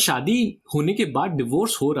 तो अगर शादी होने के बाद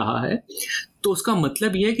डिवोर्स हो रहा है तो उसका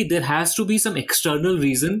मतलब ये है कि there has to be some external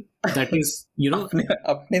reason that is, you know.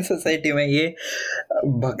 अपने सोसाइटी में ये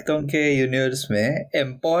भक्तों के यूनिवर्स में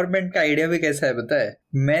एम्पावरमेंट का आइडिया भी कैसा है पता है?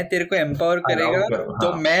 मैं तेरे को एम्पावर करेगा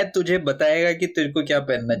तो मैं तुझे बताएगा कि तेरे को क्या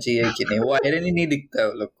पहनना चाहिए कि नहीं. वो आयरनी नहीं दिखता है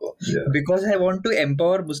वो लोग को. Because I want to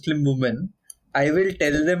empower Muslim women, I will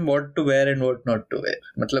tell them what to where and what not to where.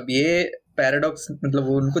 मतलब ये पैराडॉक्स, मतलब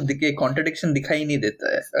वो उनको कॉन्ट्रडिक्शन दिखाई नहीं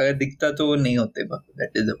देता है. अगर दिखता तो वो नहीं होते.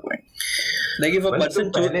 That is the point. Like if a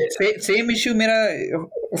person, same issue मेरा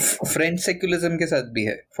फ्रेंच सेक्युलरिज्म के साथ भी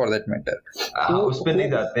है फॉर दैट मैटर. उस पे नहीं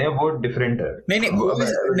जाते हैं, वो डिफरेंट है. नहीं,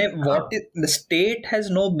 what the state has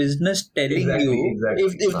no business telling you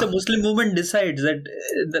if the Muslim woman decides that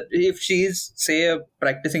if she is say a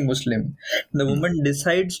practicing Muslim, the woman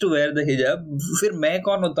decides to wear the hijab, फिर मैं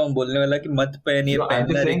कौन होता हूँ बोलने वाला कि मत पहनिए,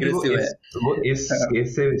 पहनना रिग्रेसिव है. वो इस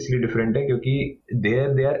केस से इसलिए डिफरेंट है क्योंकि they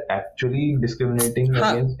are actually discriminating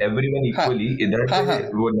against everyone equally. इधर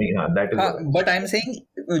वो नहीं. हाँ, that is. But I'm saying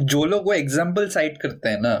जो लोग वो एग्जाम्पल साइट करते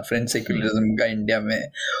हैं ना फ्रेंच सेक्युलरिज्म का इंडिया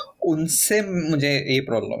में, उनसे मुझे ये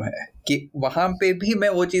प्रॉब्लम है कि वहां पे भी मैं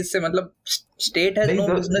वो चीज से मतलब state has no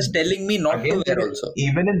business telling me not to wear also.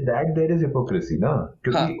 Even in that there is hypocrisy ना,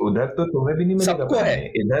 क्योंकि उधर तो तुम्हें भी नहीं मिलेगा, सबको है,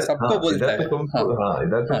 इधर सबको बोलता है,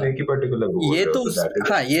 इधर तो एक ही पर्टिकुलर ये तो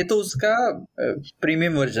ये तो उसका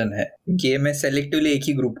प्रीमियम वर्जन है कि मैं सेलेक्टिवली एक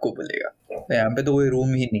ही ग्रुप को बोलेगा, यहाँ पे तो कोई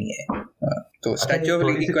रूम ही नहीं है। तो स्टैच्यू ऑफ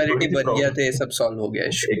इक्वालिटी बन गया थे, सब सॉल्व हो गया।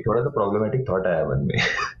 एक थोड़ा सा प्रॉब्लमेटिक थॉट आया मन में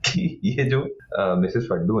कि ये जो मिसेस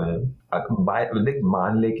फड्डू है, देख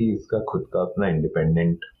मान ले कि इसका खुद का अपना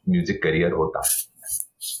इंडिपेंडेंट म्यूजिक करियर होता,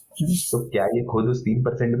 तो क्या ये खुद उस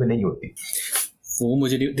 3% में नहीं होती? वो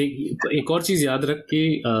मुझे नहीं देख। एक और चीज याद रख के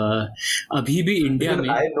अभी भी इंडिया में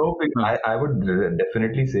I would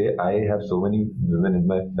definitely say I have so many women in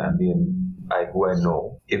my family and who I know.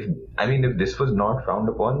 If this was not frowned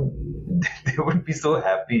upon, they would be so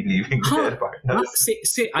happy leaving their partners.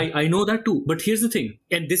 I know that too, but here's the thing,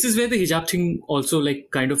 and this is where the hijab thing also like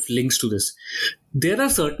kind of links to this. There are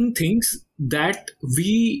certain things that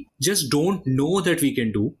we just don't know that we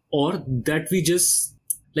can do, or that we just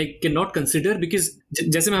like cannot consider, because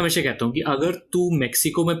जैसे मैं हमेशा कहता हूँ कि अगर तू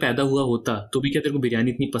Mexico में पैदा हुआ होता तो भी क्या तेरे को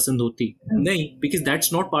बिरयानी इतनी पसंद होती? नहीं, because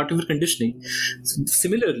that's not part of your conditioning.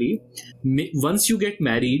 Similarly, once you get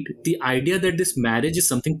married, the idea that this marriage is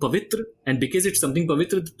something pavitra, and because it's something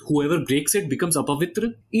pavitra, whoever breaks it becomes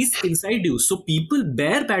apavitra, is inside you. So people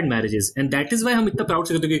bear bad marriages, and that is why हम इतना proud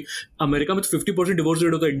से कहते हैं कि America में तो 50% divorce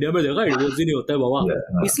rate होता है, इंडिया में देखा डिवोर्स ही नहीं होता है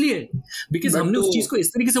बाबा। इसलिए बिकॉज हमने उस चीज को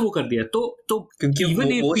इस तरीके से वो कर दिया। तो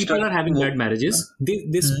even if people are having bad marriages,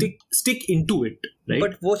 they stick into it, right?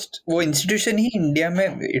 But वो इंस्टीट्यूशन ही इंडिया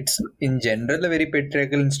में, it's in general a very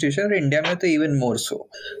patriarchal institution, और इंडिया में तो even more so,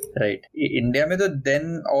 right? India में तो then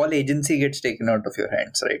all agency gets taken out of your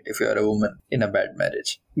hands, right? If you are a woman in a bad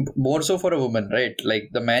marriage, more so for a woman, right? Like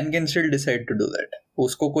the man can still decide to do that.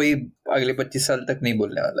 उसको कोई अगले 25 साल तक नहीं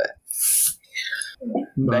बोलने वाला है।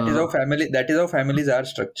 That is how families are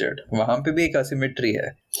structured. वहां पे भी एक असिमेट्री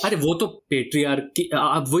है। अरे वो तो पेट्रियार्की,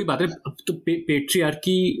 अब वही बात है, अब तो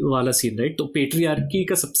पेट्रियार्की वाला सीन, राइट? तो पेट्रियार्की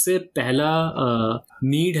का सबसे पहला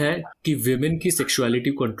नीड है कि विमेन की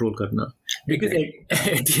सेक्सुअलिटी को कंट्रोल करना, because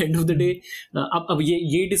at the end of the day अब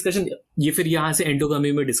ये डिस्कशन, ये फिर यहाँ से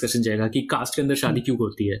एंडोगामी में डिस्कशन जाएगा कि कास्ट के अंदर शादी क्यों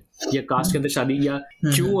होती है, या कास्ट के अंदर शादी, या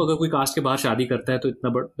क्यों अगर कोई कास्ट के बाहर शादी करता है तो इतना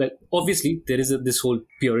बड़ा, obviously there is this whole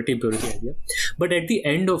purity idea, but at the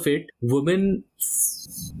end of it, women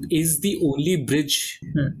is the only bridge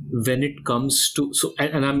when it comes to, so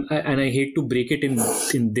and I hate to break it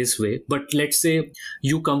in this way, but let's say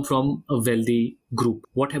you come from a wealthy group.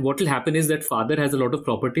 What will happen is that father has a lot of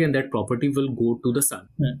property, and that property will go to the son,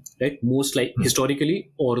 right? Most like historically,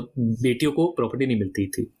 और बेटियों को property नहीं मिलती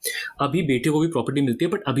थी, अभी बेटियों को भी प्रॉपर्टी मिलती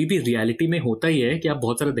है, बट अभी भी रियलिटी में होता ही है कि आप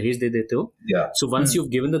बहुत सारा दहेज दे देते हो, so once you have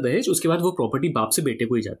given the दहेज, उसके बाद वो प्रॉपर्टी बाप से बेटे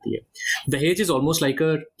को ही जाती है। Dahej is almost like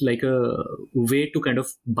a way to kind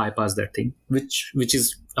of bypass that thing, which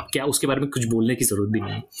is, अब क्या उसके बारे में कुछ बोलने की जरूरत भी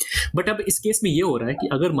नहीं है। बट अब इस केस में ये हो रहा है कि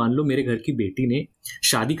अगर मान लो मेरे घर की बेटी ने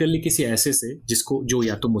शादी कर ली किसी ऐसे से जिसको, जो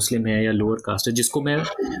या तो मुस्लिम है या लोअर कास्ट है, जिसको मैं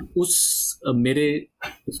उस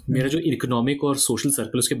मेरा जो इकोनॉमिक और सोशल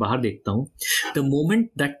सर्कल उसके बाहर देखता हूँ, the moment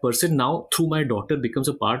that person now through my daughter becomes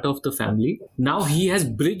a part of the family, now he has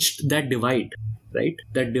bridged that divide, right?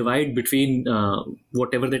 That divide between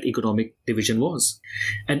whatever that economic division was,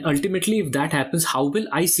 and ultimately, if that happens, how will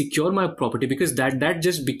I secure my property? Because that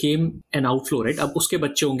just became an outflow, right? अब उसके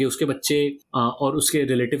बच्चे होंगे, उसके बच्चे और उसके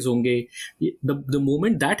relatives होंगे. The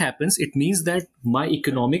moment that happens, it means that my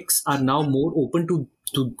economics are now more open to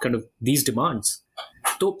kind of these demands.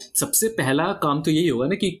 तो सबसे पहला काम तो यही होगा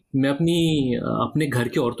ना कि मैं अपने घर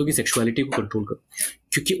की औरतों की सेक्सुअलिटी को कंट्रोल करूं,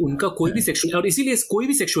 क्योंकि उनका कोई भी सेक्सुअल, और इसीलिए कोई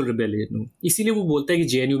भी सेक्सुअल रिबेलियन हो, इसीलिए वो बोलता है कि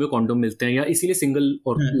जेएनयू में कॉन्डोम मिलते हैं, या इसीलिए सिंगल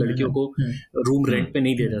और लड़कियों को रूम रेंट पे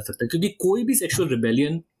नहीं दिया जा सकता, क्योंकि कोई भी sexual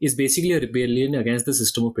rebellion is basically a rebellion against the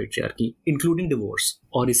system of patriarchy, including divorce.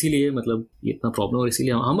 और इसीलिए मतलब ये इतना प्रॉब्लम, और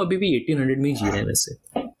इसीलिए हम अभी भी 1800 में ही जी रहे हैं वैसे।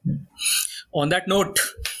 On that note,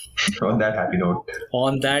 On that happy note.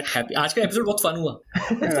 On that happy, आज का एपिसोड बहुत फन हुआ।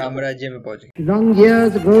 राम राज्य में पहुंचे। Long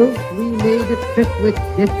years ago, we made a trip with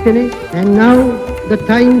destiny, and now the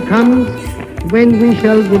time comes when we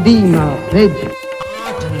shall redeem our pledge.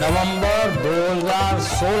 8 नवंबर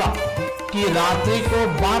 2016 की रात्रि को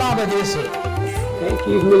 12 बजे से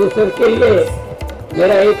चीफ मिनिस्टर के लिए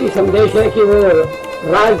मेरा एक ही संदेश है कि वो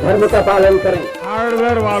राज धर्म का पालन करें।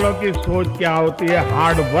 हार्डवेयर वालों की सोच क्या होती है,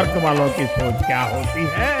 हार्ड वर्क वालों की सोच क्या होती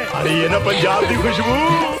है। अरे ये ना पंजाब की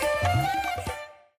खुशबू।